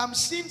 but I'm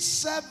seeing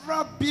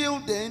several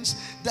buildings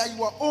that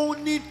you are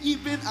owning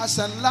even as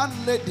a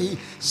landlady,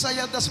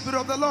 saith the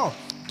Spirit of the Lord.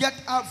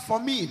 Get up for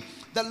me.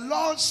 The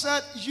Lord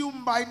said you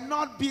might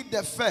not be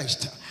the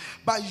first,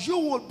 but you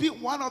will be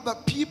one of the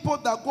people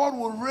that God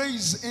will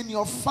raise in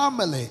your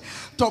family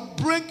to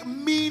bring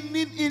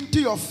meaning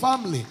into your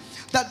family.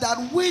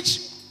 That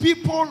which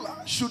people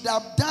should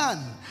have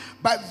done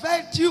by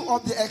virtue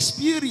of the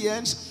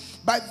experience,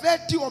 by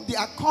virtue of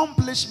the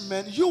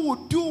accomplishment, you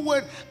will do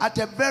it at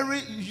a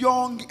very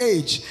young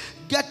age.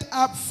 Get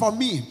up for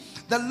me.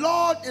 The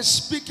Lord is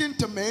speaking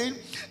to me,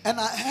 and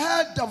I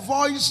heard the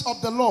voice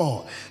of the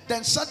Lord.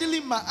 Then suddenly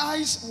my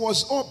eyes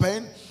was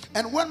open,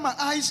 and when my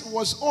eyes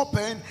was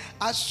open,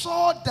 I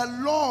saw the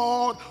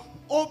Lord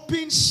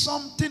open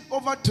something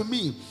over to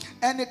me.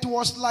 And it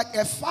was like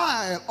a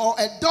file or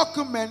a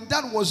document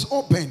that was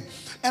open.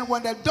 And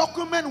when the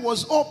document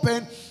was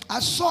open, I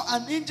saw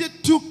an angel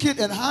took it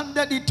and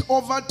handed it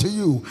over to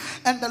you.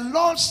 And the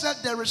Lord said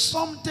there is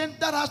something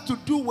that has to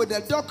do with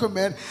the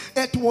document.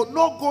 It will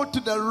not go to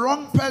the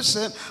wrong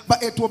person,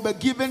 but it will be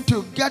given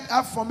to get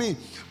up for me.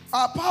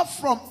 Apart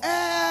from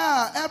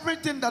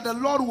everything that the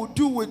Lord will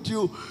do with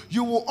you,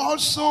 you will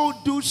also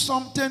do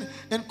something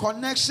in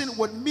connection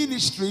with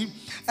ministry.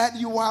 And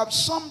you will have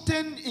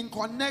something in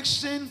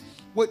connection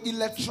with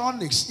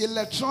electronic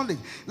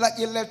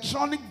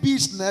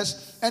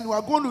business, and we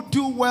are going to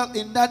do well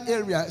in that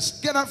area.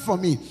 Get up for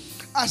me.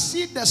 I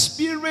see the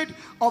spirit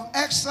of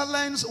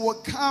excellence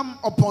will come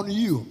upon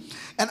you.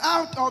 And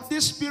out of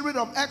this spirit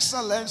of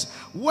excellence,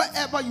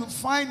 wherever you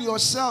find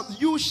yourself,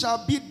 you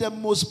shall be the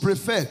most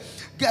preferred.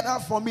 Get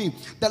up for me.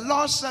 The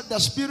Lord said the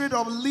spirit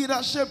of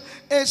leadership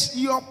is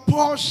your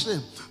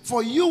portion.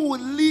 For you will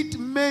lead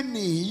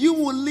many. You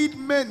will lead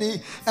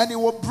many, and it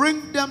will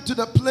bring them to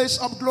the place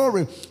of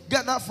glory.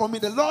 Get up for me.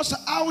 The Lord said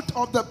out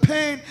of the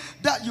pain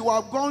that you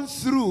have gone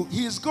through,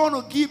 he is going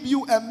to give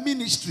you a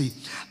ministry.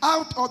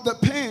 Out of the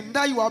pain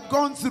that you have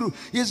gone through,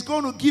 he is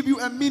going to give you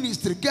a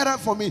ministry. Get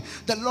up for me.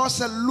 The Lord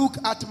said, look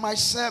at my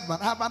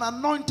servant. I have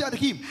anointed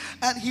him,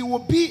 and he will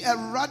be a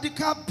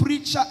radical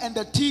preacher and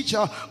a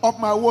teacher of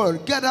my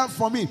word. Get up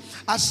for me.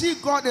 I see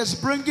God is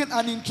bringing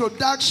an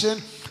introduction.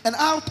 And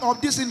out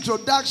of this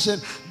introduction,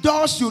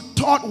 doors you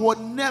thought would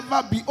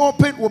never be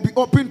open will be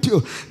open to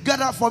you. Get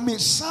up for me.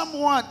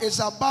 Someone is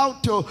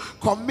about to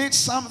commit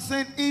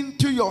something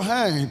into your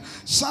hand.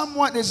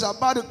 Someone is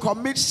about to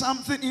commit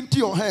something into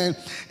your hand.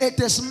 It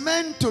is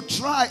meant to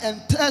try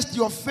and test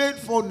your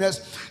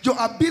faithfulness. Your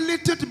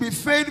ability to be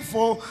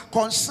faithful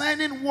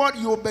concerning what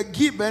you will be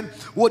given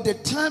will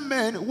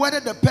determine whether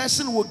the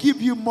person will give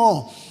you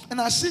more. And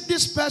I see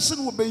this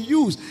person will be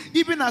used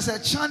even as a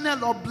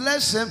channel of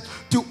blessing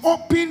to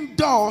open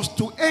doors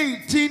to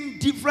 18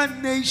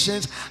 different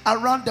nations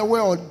around the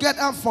world. Get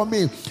up for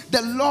me.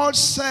 The Lord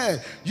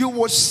said you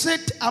will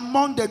sit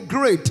among the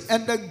great,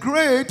 and the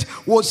great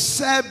will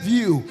serve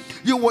you.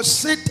 You will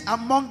sit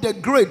among the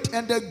great,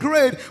 and the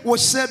great will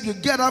serve you.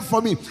 Get up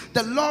for me.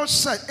 The Lord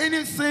said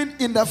anything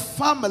in the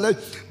family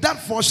that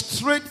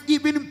frustrate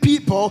even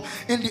people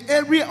in the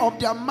area of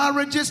their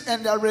marriages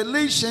and their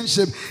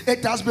relationship,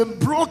 it has been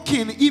broken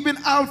even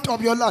out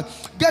of your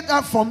life. Get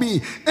up for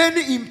me.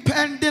 Any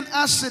impending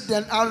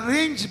accident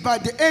arranged by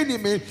the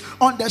enemy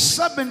on the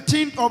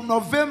 17th of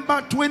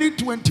November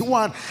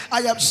 2021,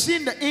 I have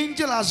seen the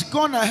angel has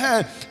gone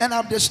ahead and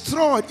have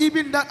destroyed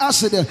even that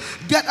accident.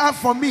 Get up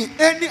for me.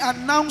 Any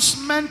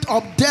announcement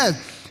of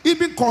death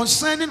even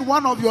concerning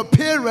one of your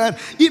parents,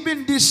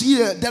 even this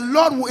year, the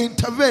Lord will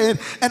intervene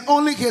and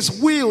only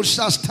his will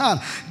shall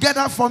stand. Get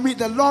up for me.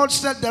 The Lord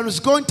said there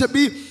is going to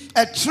be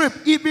a trip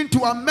even to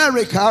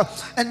America,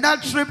 and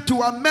that trip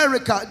to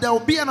America, there will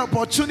be an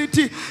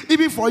opportunity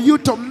even for you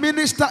to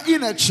minister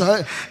in a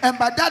church, and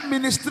by that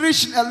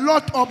ministration a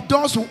lot of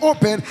doors will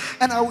open,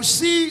 and I will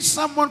see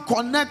someone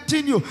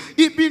connecting you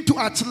even to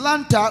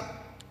Atlanta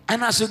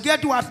And as you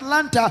get to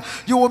Atlanta,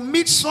 you will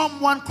meet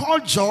someone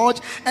called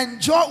George, and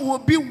George will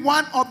be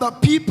one of the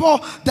people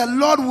the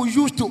Lord will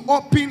use to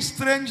open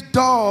strange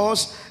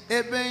doors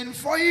even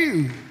for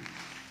you.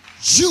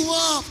 You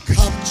have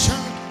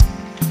captured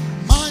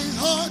my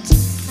heart.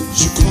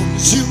 You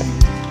consume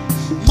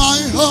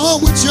my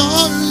heart with your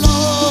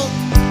love.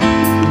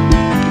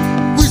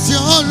 With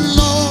your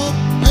love.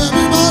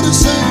 Everybody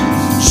say,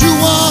 you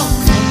have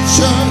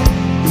captured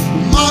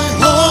my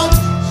heart.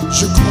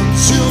 You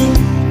consume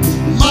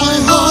my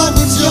heart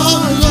with your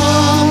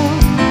love.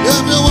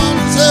 Everyone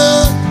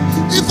say,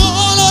 if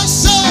all I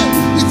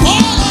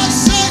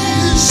say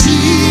is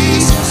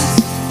Jesus,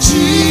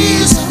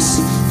 Jesus,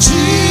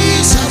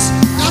 Jesus,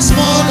 that's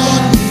more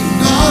than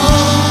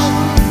enough.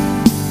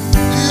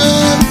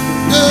 Yeah,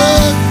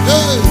 yeah,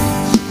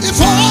 yeah. If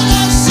all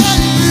I say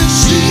is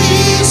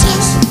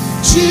Jesus,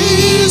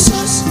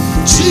 Jesus,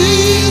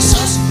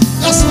 Jesus,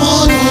 that's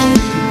more than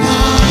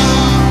enough.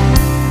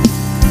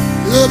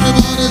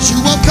 Everybody, you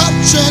have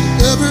captured.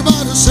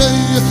 Everybody say,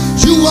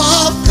 you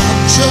have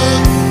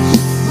captured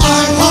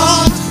my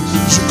heart.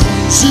 You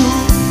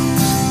consume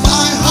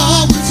my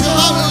heart with your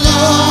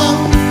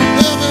love.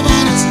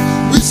 Everybody,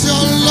 with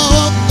your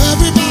love.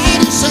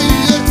 Everybody say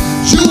it.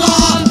 You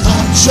have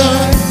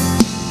captured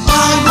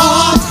my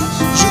heart.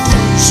 You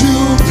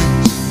consume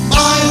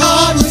my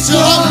heart with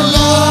your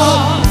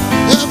love.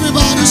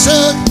 Everybody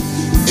say,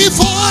 if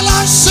all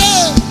I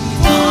say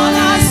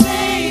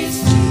is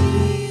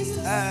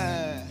Jesus.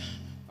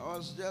 I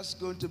was just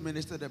going to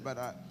minister there,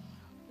 but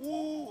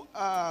who,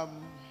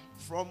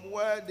 from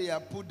where they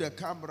have put the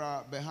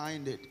camera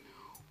behind it,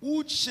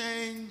 who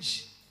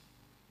changed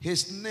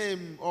his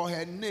name or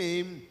her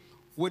name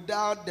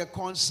without the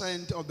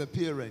consent of the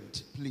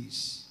parent,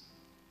 please?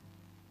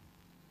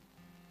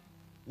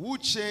 Who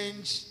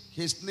changed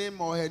his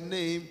name or her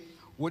name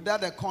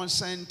without the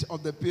consent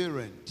of the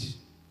parent?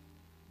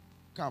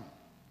 Come.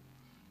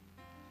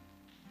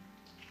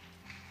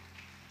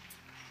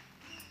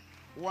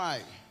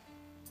 Why?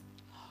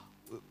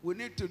 We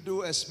need to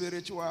do a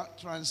spiritual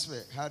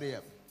transfer. Hurry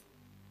up.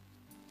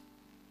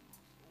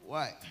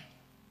 Why?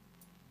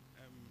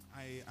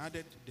 I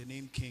added the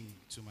name King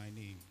to my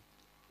name.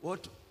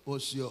 What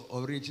was your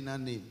original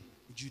name?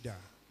 Judah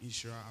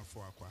Inshira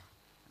Afuakwa.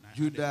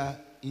 Judah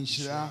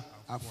Inshira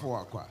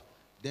Afuakwa.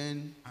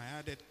 Then I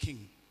added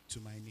King to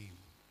my name.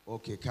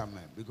 okay, come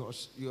on,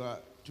 because you are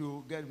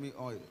to get me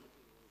oil.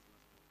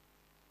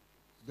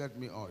 Get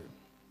me oil.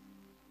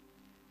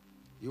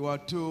 You are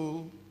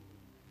two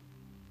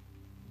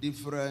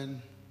different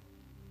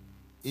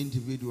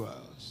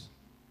individuals.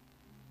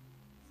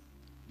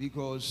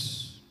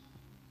 Because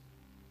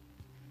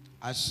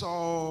I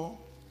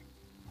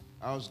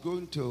was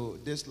going to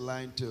this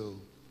line to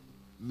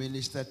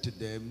minister to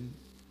them.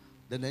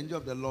 Then the angel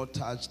of the Lord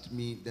touched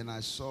me. Then I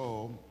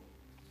saw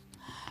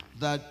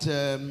that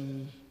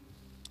an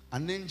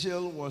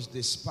angel was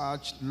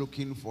dispatched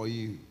looking for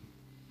you.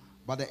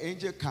 But the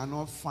angel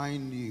cannot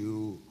find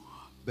you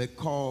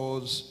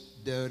because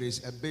there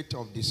is a bit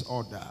of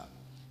disorder.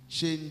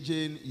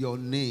 Changing your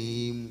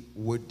name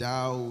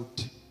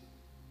without...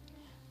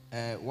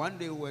 one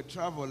day we were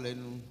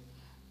traveling,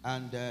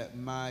 and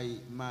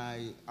my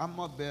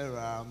armor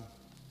bearer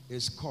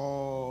is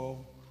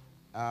called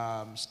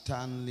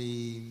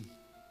Stanley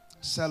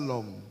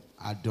Salom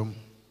Adom.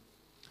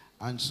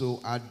 And so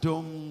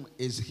Adom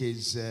is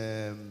his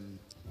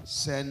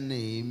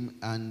surname,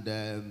 and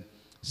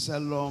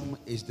Salom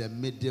is the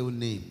middle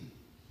name.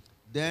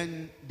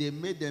 Then they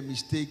made a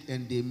mistake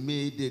and they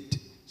made it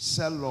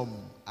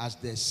Salom as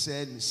the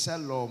son,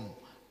 Salom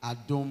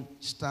Adom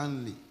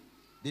Stanley.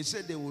 They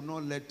said they will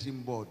not let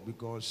him board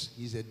because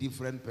he's a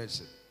different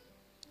person.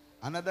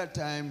 Another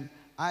time,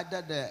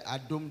 either the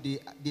Adom,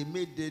 they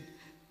made it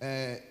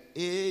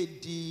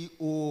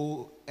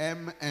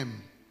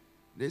Adomm.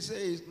 They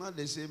say it's not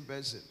the same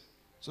person.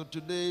 So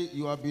today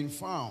you have been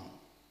found.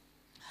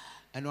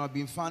 And you have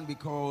been found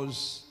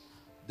because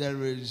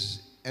there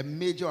is a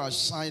major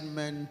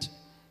assignment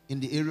in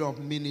the area of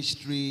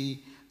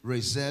ministry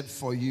reserved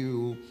for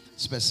you,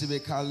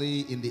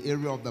 specifically in the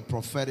area of the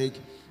prophetic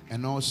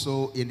and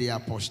also in the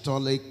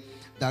apostolic,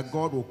 that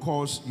God will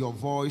cause your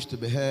voice to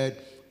be heard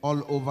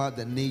all over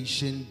the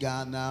nation,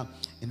 Ghana,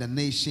 in the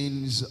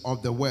nations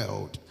of the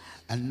world.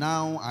 And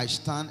now I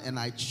stand and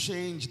I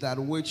change that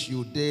which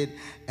you did,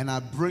 and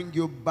I bring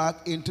you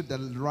back into the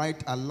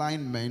right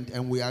alignment,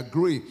 and we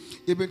agree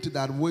even to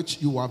that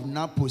which you have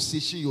now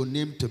positioned your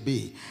name to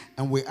be.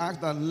 And we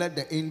ask that let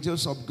the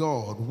angels of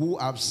God who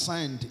have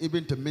sent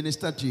even to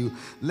minister to you,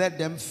 let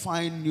them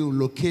find you,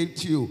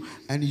 locate you,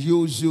 and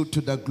use you to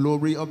the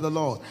glory of the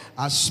Lord.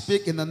 I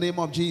speak in the name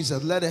of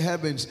Jesus. Let the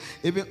heavens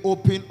even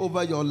open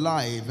over your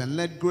life, and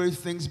let great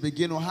things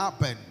begin to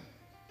happen.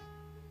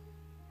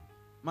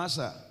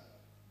 Master,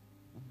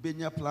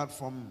 Benya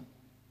platform,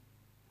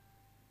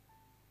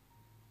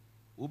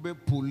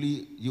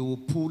 you will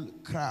pull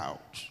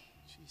crowds.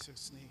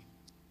 Jesus' name.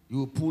 You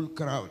will pull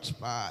crowds,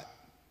 but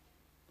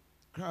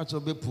crowds will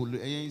be pulled.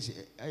 I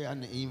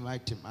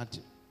invite him.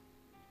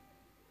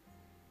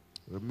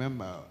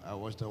 Remember, I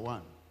was the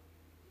one.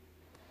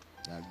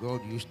 that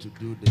God used to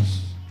do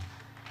this.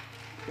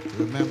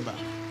 Remember.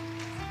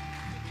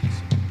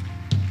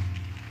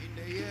 In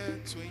the year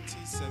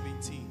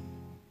 2017,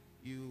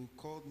 you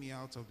called me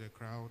out of the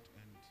crowd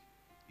and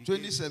you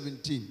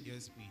 2017.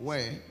 Yes, please.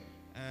 Where?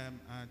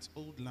 At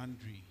Old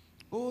Landry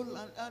Oh,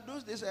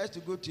 those days I used to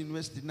go to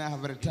university. Now I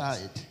have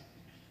retired.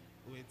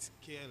 with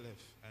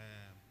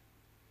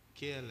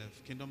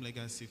KLF, Kingdom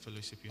Legacy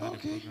Fellowship. You had a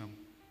program.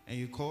 And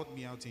you called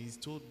me out and you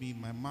told me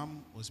my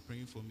mom was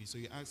praying for me. So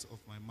you asked of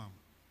my mom.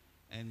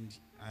 And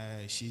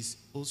she's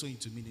also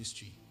into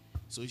ministry.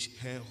 So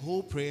her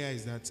whole prayer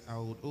is that I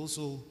would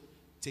also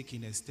take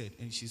in a step.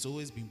 And she's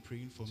always been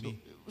praying for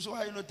me. So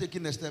why are you not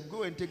taking the step?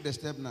 Go and take the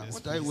step now. Yes,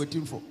 what are you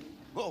waiting for?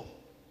 Go.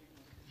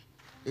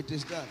 It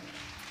is done.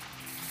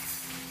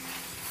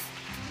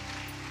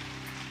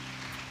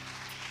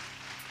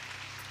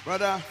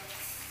 Brother,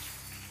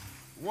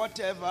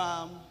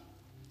 whatever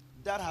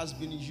that has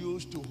been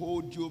used to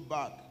hold you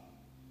back,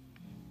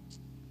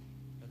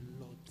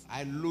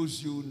 I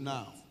lose you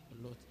now.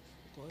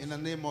 In the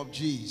name of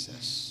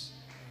Jesus.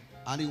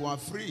 And you are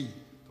free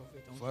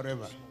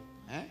forever.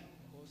 Eh?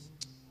 Because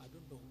I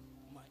don't know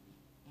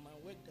my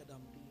work that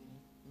I'm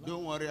doing.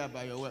 Don't worry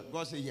about your work.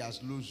 God said He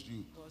has loosed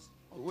you.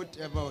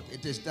 Whatever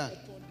it is done.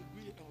 Upon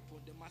degree,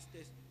 upon the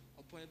masters,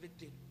 upon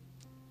everything,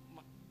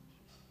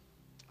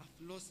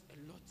 I've lost a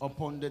lot.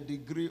 Upon the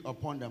degree,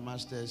 upon the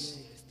masters,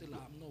 Yeah, still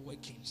I'm not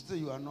working. still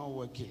you are not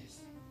working.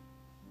 Yes.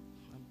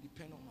 I'm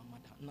depending on my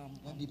mother.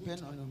 Now You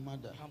depend on your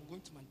mother. I'm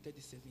going to my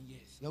 37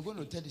 years. You're going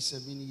to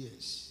 37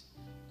 years.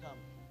 Come.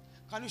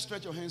 Can you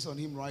stretch your hands on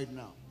Him right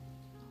now?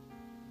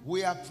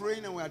 We are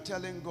praying and we are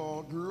telling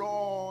God,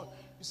 Lord,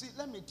 you see,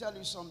 let me tell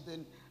you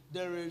something.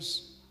 There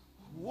is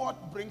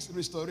what brings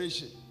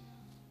restoration.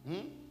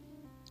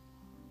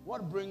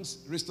 What brings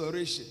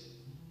restoration?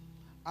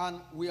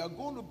 And we are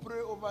going to pray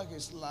over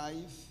his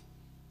life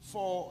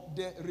for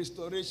the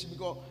restoration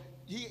because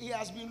he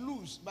has been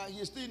loose, but he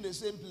is still in the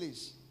same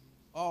place.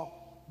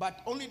 But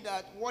only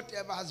that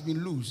whatever has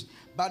been loose.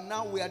 But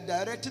now we are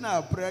directing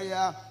our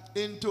prayer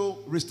into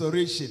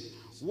restoration.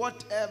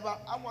 Whatever,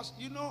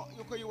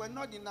 you were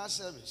not in that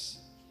service,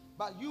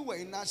 but you were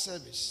in that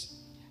service.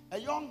 A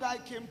young guy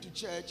came to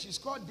church. He's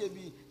called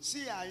David.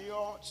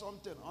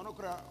 Something.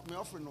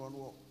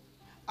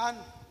 And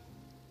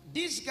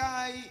this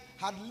guy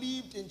had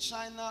lived in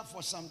China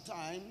for some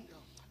time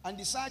and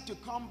decided to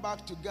come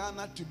back to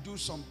Ghana to do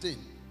something.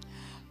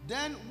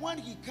 Then when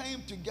he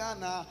came to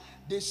Ghana,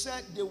 they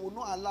said they would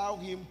not allow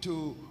him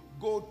to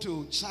go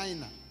to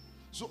China.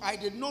 So I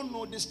did not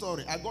know this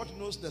story. I got to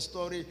know the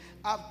story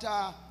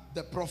after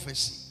the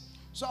prophecy.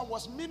 So I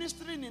was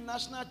ministering in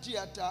National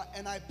Theatre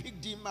and I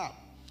picked him up.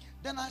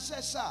 Then I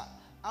said, sir,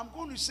 I'm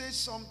going to say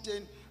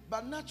something,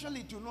 but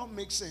naturally it will not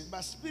make sense.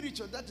 But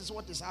spiritual, that is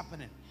what is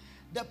happening.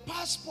 The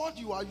passport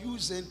you are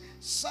using,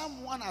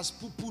 someone has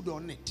poo-pooed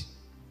on it.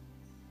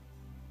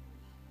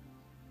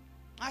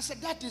 I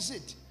said, that is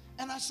it.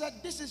 And I said,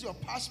 this is your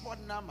passport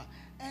number.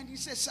 And he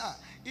said, sir,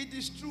 it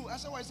is true. I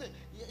said, well, I said,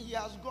 he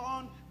has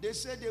gone. They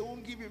said they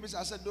won't give him this.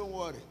 I said, don't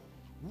worry.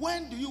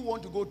 When do you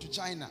want to go to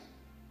China?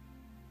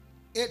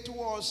 It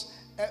was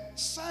a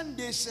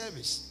Sunday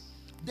service.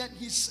 Then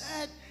he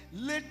said,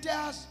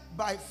 latest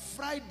by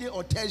Friday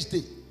or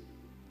Thursday.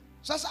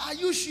 So I said, are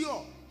you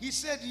sure? He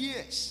said,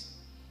 yes.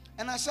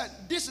 And I said,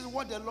 this is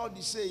what the Lord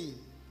is saying.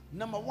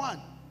 Number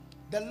one,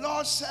 the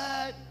Lord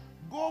said,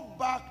 go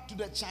back to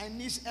the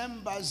Chinese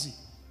embassy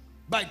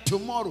by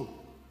tomorrow.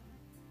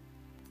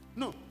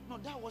 No,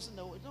 that wasn't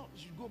the way. No,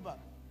 you should go back.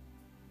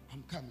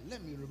 I'm coming.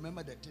 Let me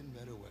remember that thing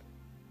very well.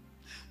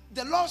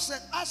 The Lord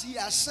said, as he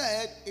has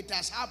said, it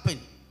has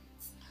happened.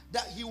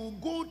 That he will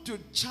go to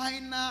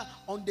China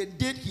on the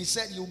date he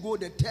said he will go,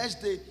 the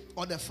Thursday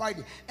or the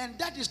Friday. And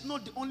that is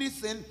not the only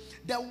thing.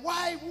 The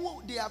wife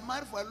who they are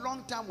married for a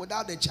long time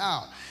without a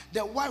child,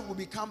 the wife will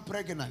become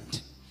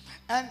pregnant.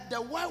 And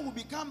the wife will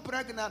become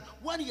pregnant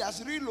when he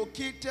has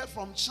relocated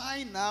from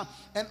China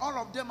and all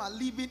of them are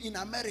living in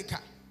America.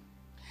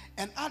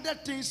 And other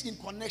things in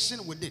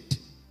connection with it.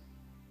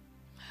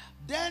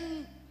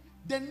 Then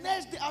the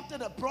next day after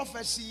the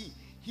prophecy,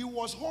 he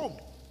was home.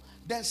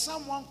 Then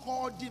someone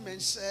called him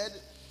and said,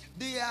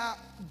 they are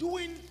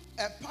doing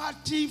a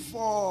party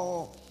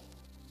for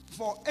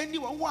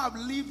anyone who have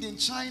lived in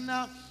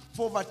China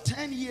for over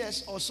 10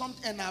 years or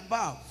something and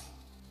above.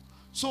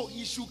 So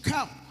he should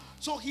come.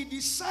 So he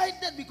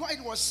decided, because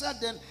it was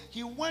sudden,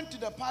 he went to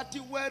the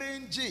party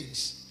wearing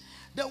jeans.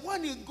 Then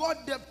when he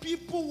got there,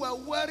 people were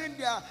wearing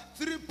their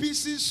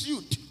 3-piece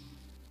suit.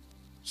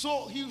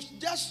 So he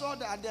just saw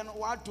that and then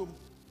what to.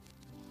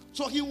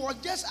 So he was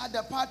just at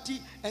the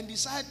party and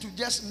decided to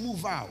just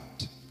move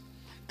out.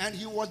 And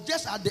he was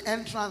just at the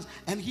entrance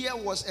and here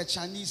was a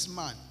Chinese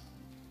man.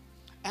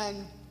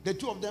 And the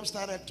two of them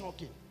started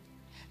talking.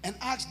 And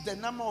asked the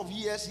number of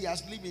years he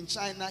has lived in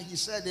China. He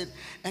said it.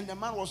 And the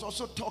man was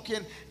also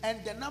talking.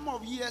 And the number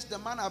of years the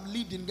man have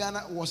lived in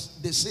Ghana was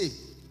the same.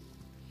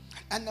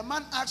 And the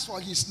man asked for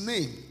his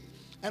name.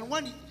 And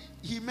when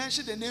he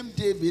mentioned the name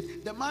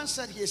David, the man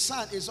said his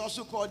son is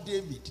also called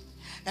David.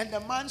 And the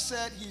man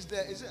said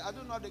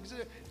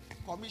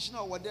commissioner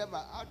or whatever,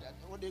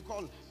 what they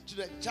call, to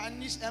the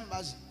Chinese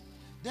embassy.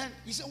 Then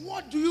he said,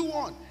 what do you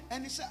want?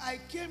 And he said, I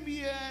came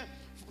here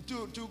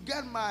to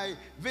get my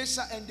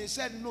visa, and they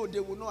said no, they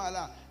will not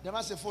allow. They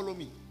must say, follow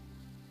me.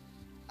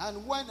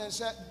 And went and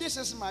said, this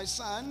is my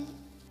son.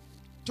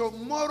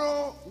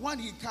 Tomorrow when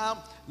he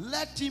comes,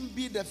 let him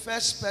be the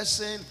first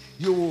person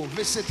you will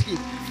visit him.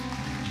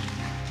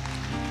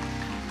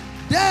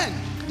 Then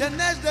the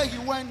next day he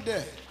went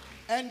there,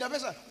 and the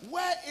person,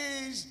 where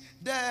is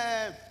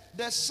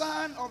the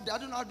son of the, I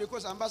don't know how they call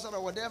it, ambassador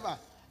or whatever.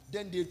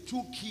 Then they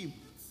took him.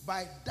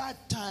 By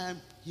that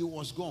time he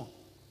was gone.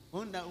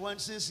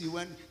 Since he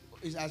went,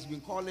 it has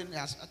been calling.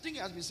 I think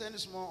he has been sending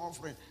small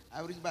offering.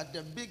 But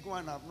the big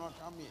one have not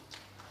come yet.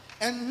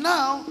 And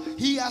now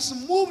he has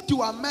moved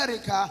to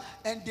America,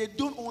 and they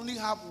don't only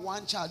have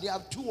one child, they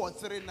have 2 or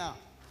 3 now.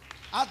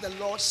 As the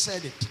Lord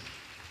said it.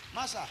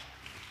 Master,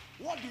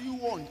 what do you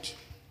want?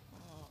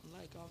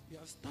 We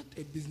have started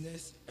a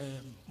business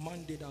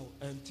Monday,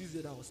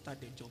 Tuesday that will start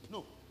a job.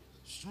 No,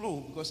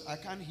 slow, because I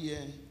can't hear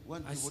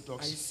when people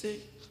talk. I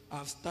say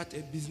I've started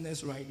a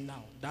business right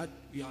now. That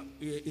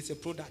it's a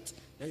product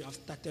that you have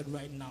started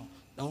right now.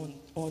 That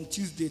on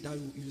Tuesday that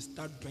you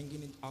start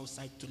bringing it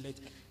outside to let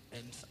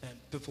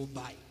people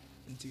buy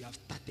until you have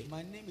started.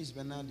 My name is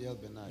Bernard El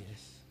Bernard.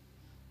 Yes.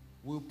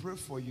 We'll pray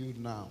for you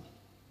now.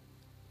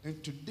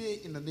 And today,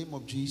 in the name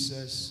of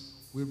Jesus,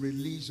 we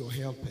release your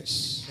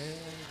helpers.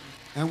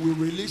 And we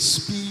release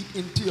speed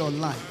into your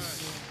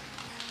life.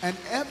 And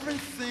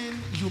everything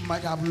you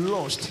might have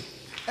lost,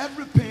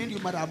 every pain you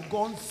might have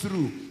gone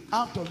through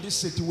out of this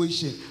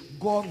situation,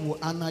 God will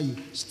honor you.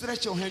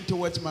 Stretch your hand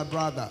towards my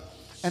brother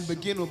and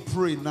begin to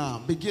pray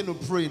now. Begin to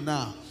pray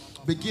now.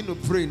 Begin to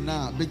pray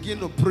now. Begin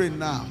to pray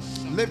now.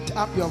 Lift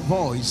up your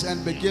voice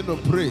and begin to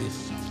pray.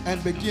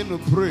 And begin to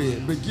pray.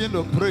 Begin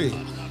to pray.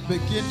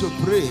 Begin to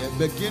pray.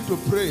 Begin to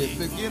pray.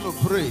 Begin to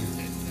pray.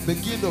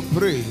 Begin to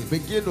pray.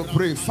 Begin to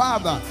pray.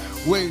 Father,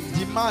 we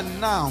demand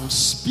now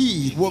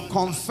speed. We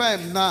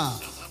confirm now.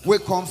 We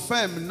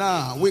confirm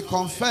now. We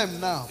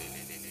confirm now.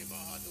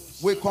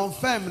 We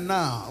confirm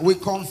now. We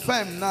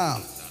confirm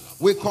now.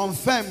 We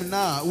confirm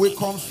now. We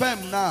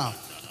confirm now.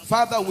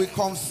 Father, we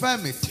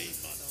confirm it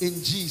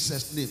in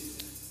Jesus' name.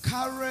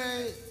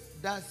 Carry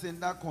that thing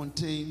that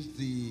contains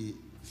the,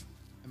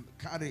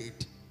 carry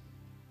it.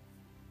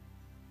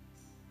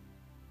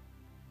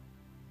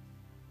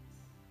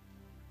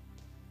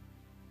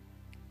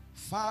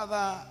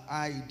 Father,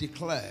 I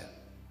declare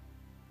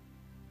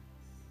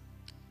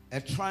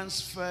a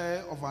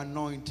transfer of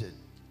anointing.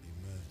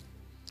 Amen.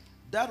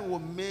 That will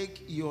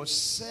make your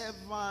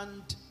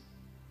servant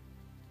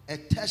a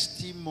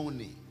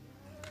testimony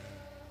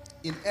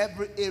in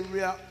every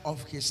area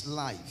of his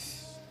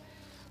life.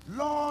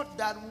 Lord,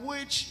 that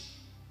which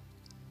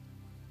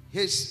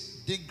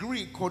his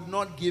degree could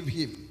not give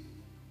him,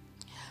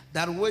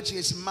 that which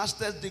his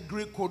master's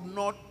degree could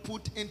not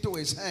put into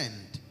his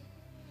hand,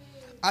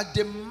 I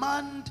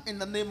demand in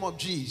the name of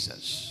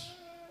Jesus,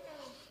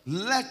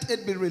 let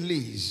it be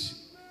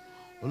released.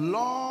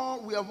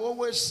 Lord, we have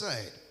always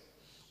said,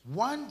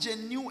 one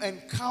genuine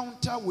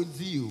encounter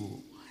with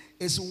you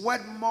is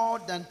worth more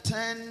than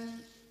 10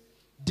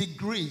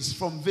 degrees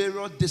from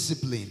various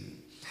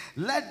disciplines.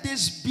 Let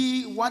this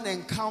be one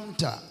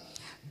encounter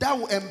that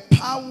will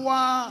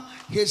empower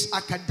his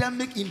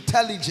academic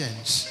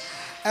intelligence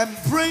and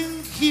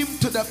bring him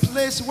to the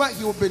place where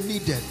he will be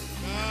needed.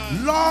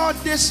 Lord,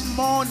 this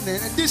morning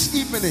and this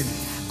evening,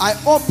 I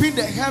open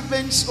the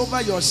heavens over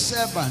your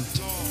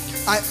servant.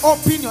 I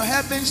open your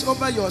heavens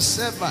over your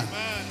servant.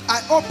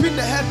 I open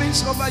the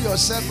heavens over your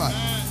servant.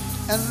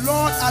 And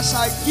Lord, as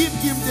I give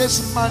him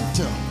this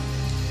mantle,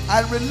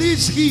 I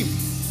release him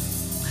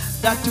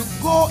that to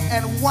go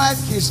and wipe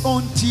his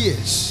own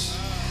tears,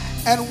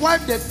 and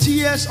wipe the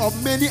tears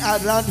of many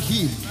around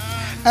him,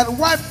 and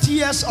wipe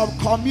tears of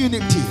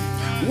community,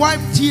 wipe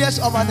tears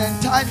of an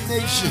entire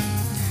nation.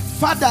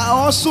 Father, I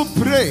also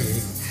pray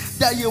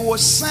that you will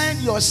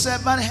send your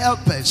servant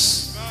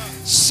helpers,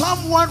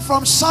 someone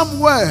from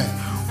somewhere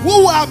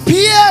who will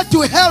appear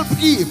to help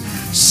him.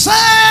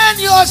 Send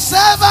your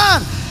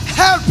servant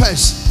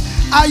helpers.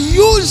 I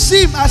use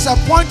him as a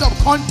point of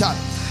contact.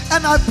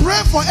 And I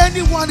pray for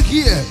anyone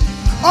here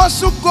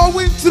also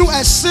going through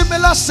a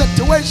similar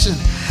situation.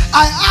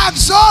 I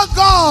ask, oh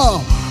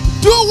God,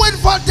 do it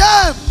for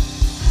them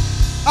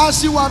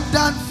as you have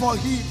done for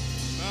him.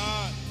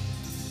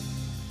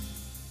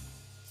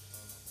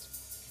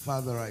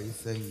 Father, I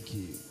thank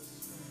you.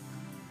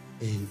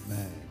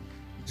 Amen.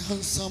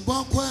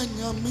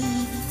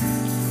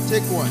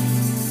 Take one.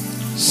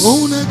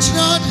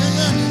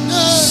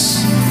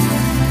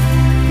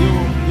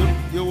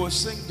 You will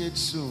sing it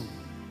soon.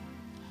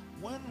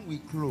 When we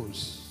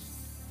close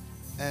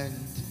and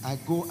I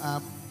go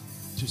up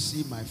to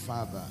see my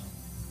father,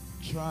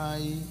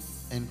 try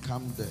and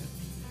come there.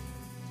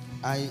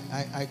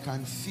 I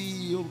can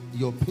feel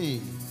your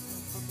pain.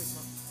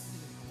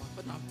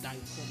 My father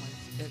died for my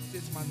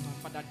 6 months.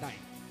 My father died.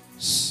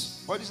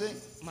 What do you say?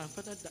 My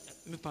father died.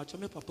 My papa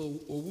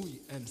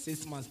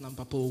 6 months. My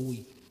papa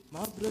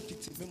my brother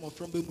picked me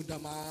from Bermuda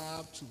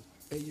to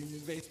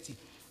university.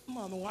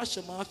 Mama, wash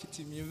a mouth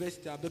in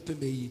university, I better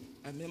me,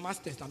 and my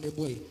master's, I'm a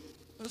boy.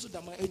 So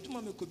that my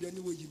Edmund could be any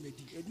way you made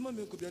it.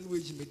 Edmund could be any way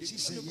you made it. She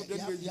said,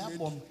 you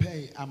won't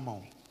pay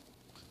amount.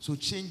 So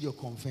change your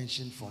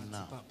convention from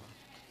now.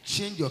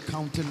 Change your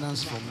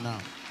countenance from now.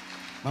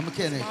 Mama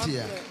Kenneth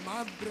here.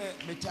 My bread,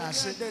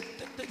 Metase.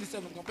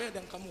 37 compared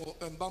and come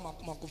and Bama.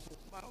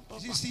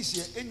 This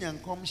year, in your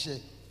commission,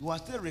 you are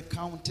still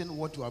recounting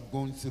what you have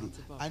gone through.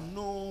 I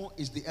know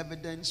it's the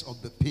evidence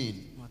of the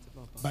pain.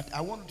 But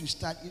I want to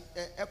start.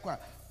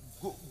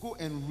 Go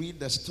and read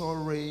the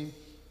story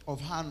of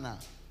Hannah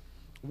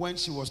when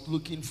she was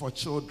looking for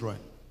children.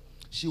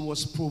 She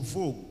was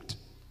provoked.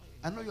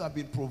 I know you have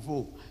been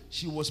provoked.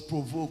 She was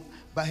provoked,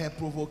 but her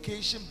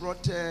provocation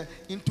brought her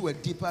into a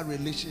deeper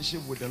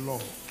relationship with the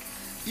Lord.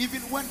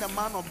 Even when the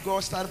man of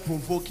God started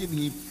provoking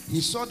him,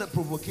 he saw the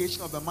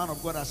provocation of the man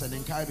of God as an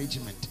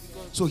encouragement.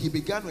 So he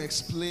began to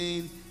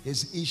explain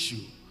his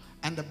issue.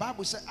 And the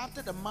Bible said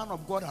after the man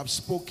of God had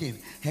spoken,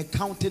 her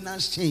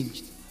countenance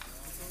changed.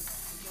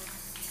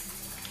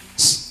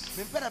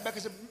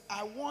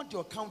 I want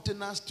your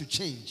countenance to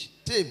change.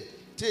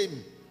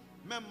 Tim,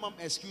 mom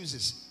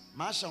excuses.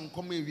 Masha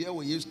come here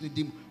we used to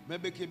dim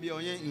maybe be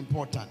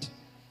important.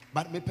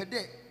 But me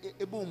pede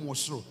ebo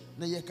mosro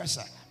na ye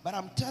kasa. But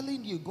I'm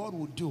telling you, God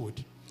will do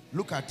it.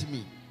 Look at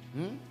me.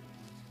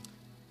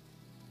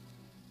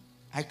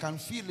 I can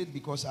feel it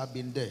because I've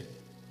been there.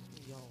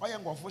 I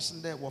am going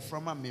there were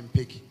from a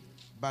Mimpeki,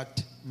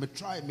 but me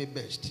try my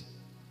best.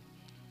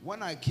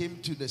 When I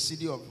came to the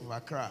city of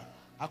Accra,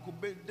 I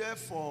could be there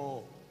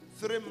for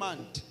 3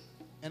 months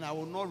and I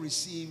will not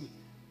receive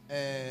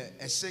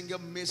a single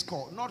missed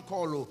call. Not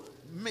call,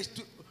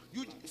 missed.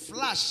 You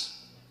flash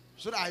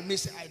so that I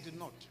miss it. I did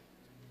not.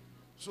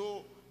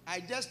 So I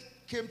just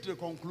came to the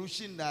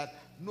conclusion that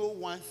no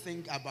one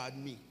think about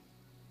me.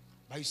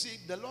 But you see,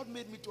 the Lord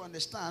made me to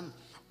understand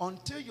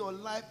until your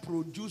life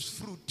produce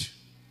fruit,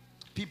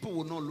 people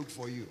will not look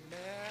for you.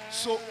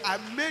 So I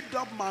made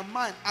up my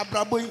mind,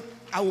 Abraboy,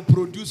 I will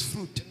produce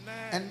fruit.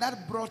 And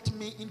that brought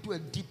me into a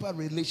deeper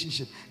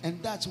relationship.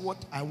 And that's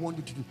what I want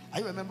you to do. Are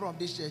you a member of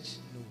this church?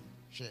 No.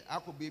 Sure. I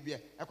could be here.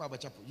 I could have a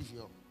chapel. If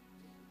you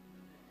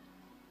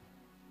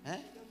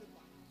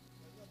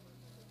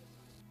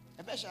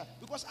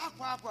because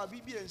I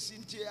could be and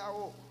Cynthia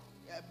or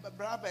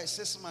Brabba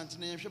 6 months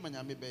name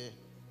Shemanyame Bay.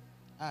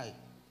 Aye.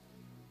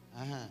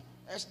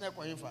 That's not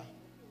quite far.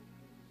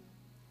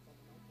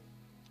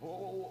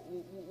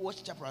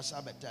 Watch chapel at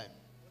Sabbath time.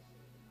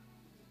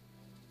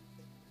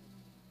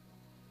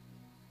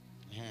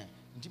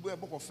 Ntibu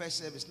book of first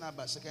service now,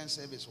 but second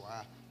service or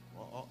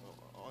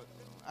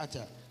I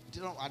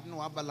don't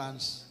know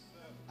balance.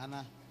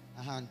 Anna,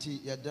 auntie,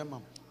 your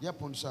demon, your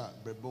punsa,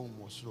 brebon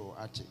was slow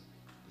at it.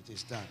 It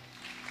is done.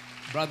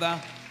 Brother,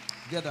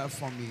 get that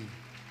for me.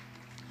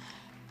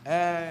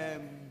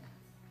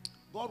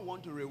 God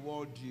want to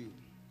reward you.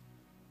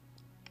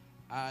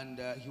 And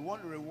he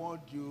want to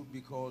reward you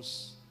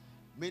because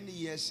many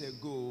years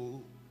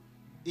ago,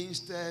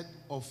 instead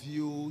of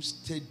you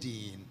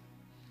studying,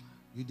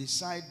 you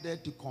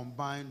decided to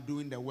combine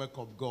doing the work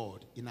of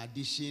God in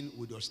addition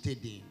with your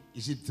studying.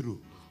 Is it true?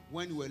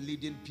 When you were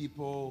leading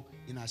people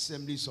in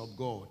assemblies of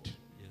God.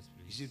 Yes,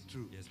 please. Is it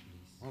true? Yes,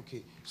 please.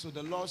 Okay. So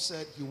the Lord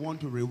said he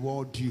want to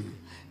reward you.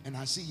 And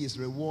I see he's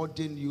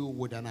rewarding you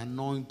with an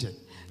anointing.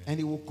 Amen. And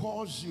he will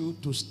cause you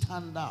to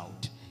stand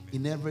out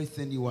in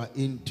everything you are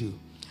into.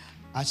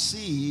 I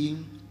see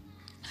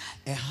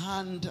a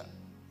hand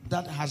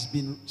that has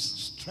been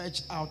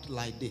stretched out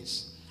like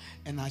this.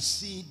 And I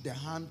see the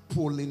hand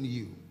pulling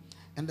you.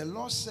 And the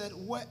Lord said,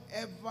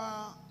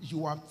 wherever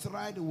you have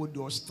tried with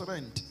your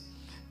strength,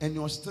 and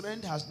your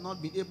strength has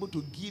not been able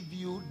to give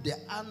you the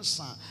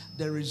answer,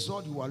 the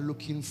result you are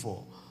looking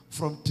for,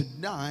 from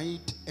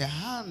tonight, a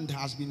hand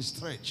has been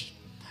stretched.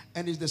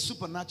 And it's the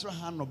supernatural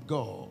hand of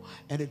God.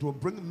 And it will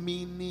bring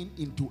meaning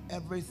into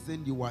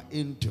everything you are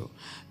into.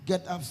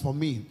 Get up for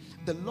me.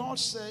 The Lord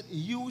said,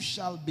 you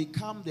shall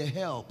become the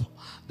help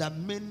that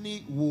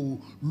many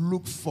will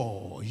look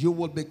for. You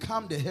will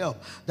become the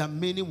help that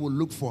many will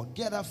look for.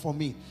 Get up for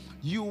me.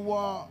 You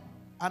are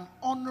an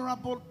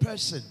honorable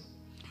person.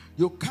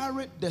 You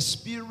carry the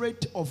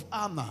spirit of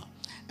honor.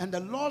 And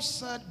the Lord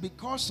said,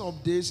 because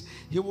of this,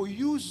 he will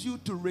use you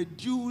to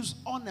reduce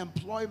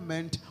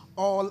unemployment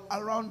all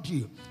around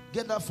you.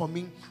 Get that for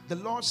me. The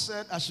Lord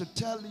said, I should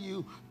tell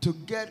you to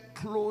get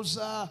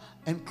closer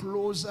and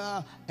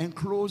closer and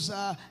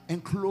closer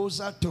and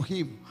closer to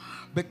him.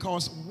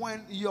 Because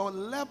when your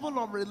level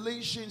of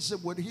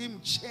relationship with him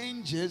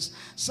changes,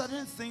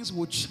 certain things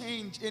will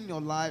change in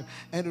your life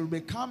and it will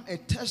become a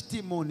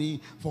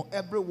testimony for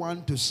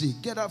everyone to see.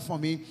 Get up for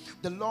me.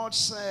 The Lord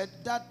said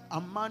that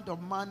amount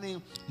of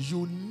money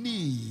you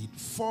need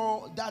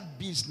for that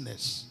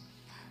business,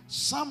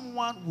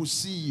 someone will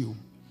see you.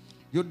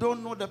 You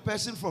don't know the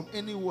person from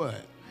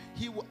anywhere.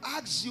 He will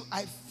ask you,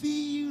 I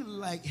feel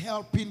like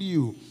helping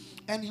you.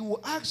 And he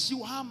will ask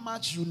you how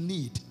much you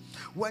need.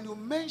 When you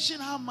mention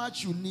how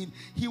much you need,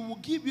 he will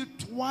give you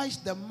twice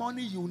the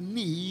money you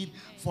need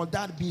for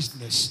that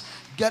business.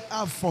 Get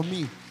up for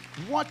me.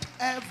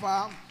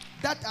 whatever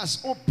that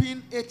has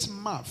opened its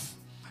mouth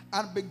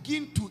and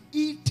begin to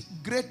eat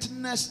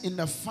greatness in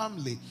the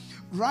family,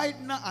 right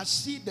now I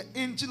see the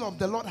angel of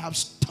the Lord have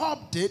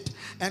stopped it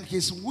and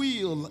his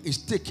will is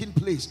taking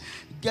place.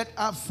 Get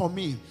up for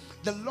me.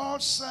 The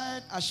Lord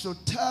said, I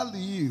should tell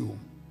you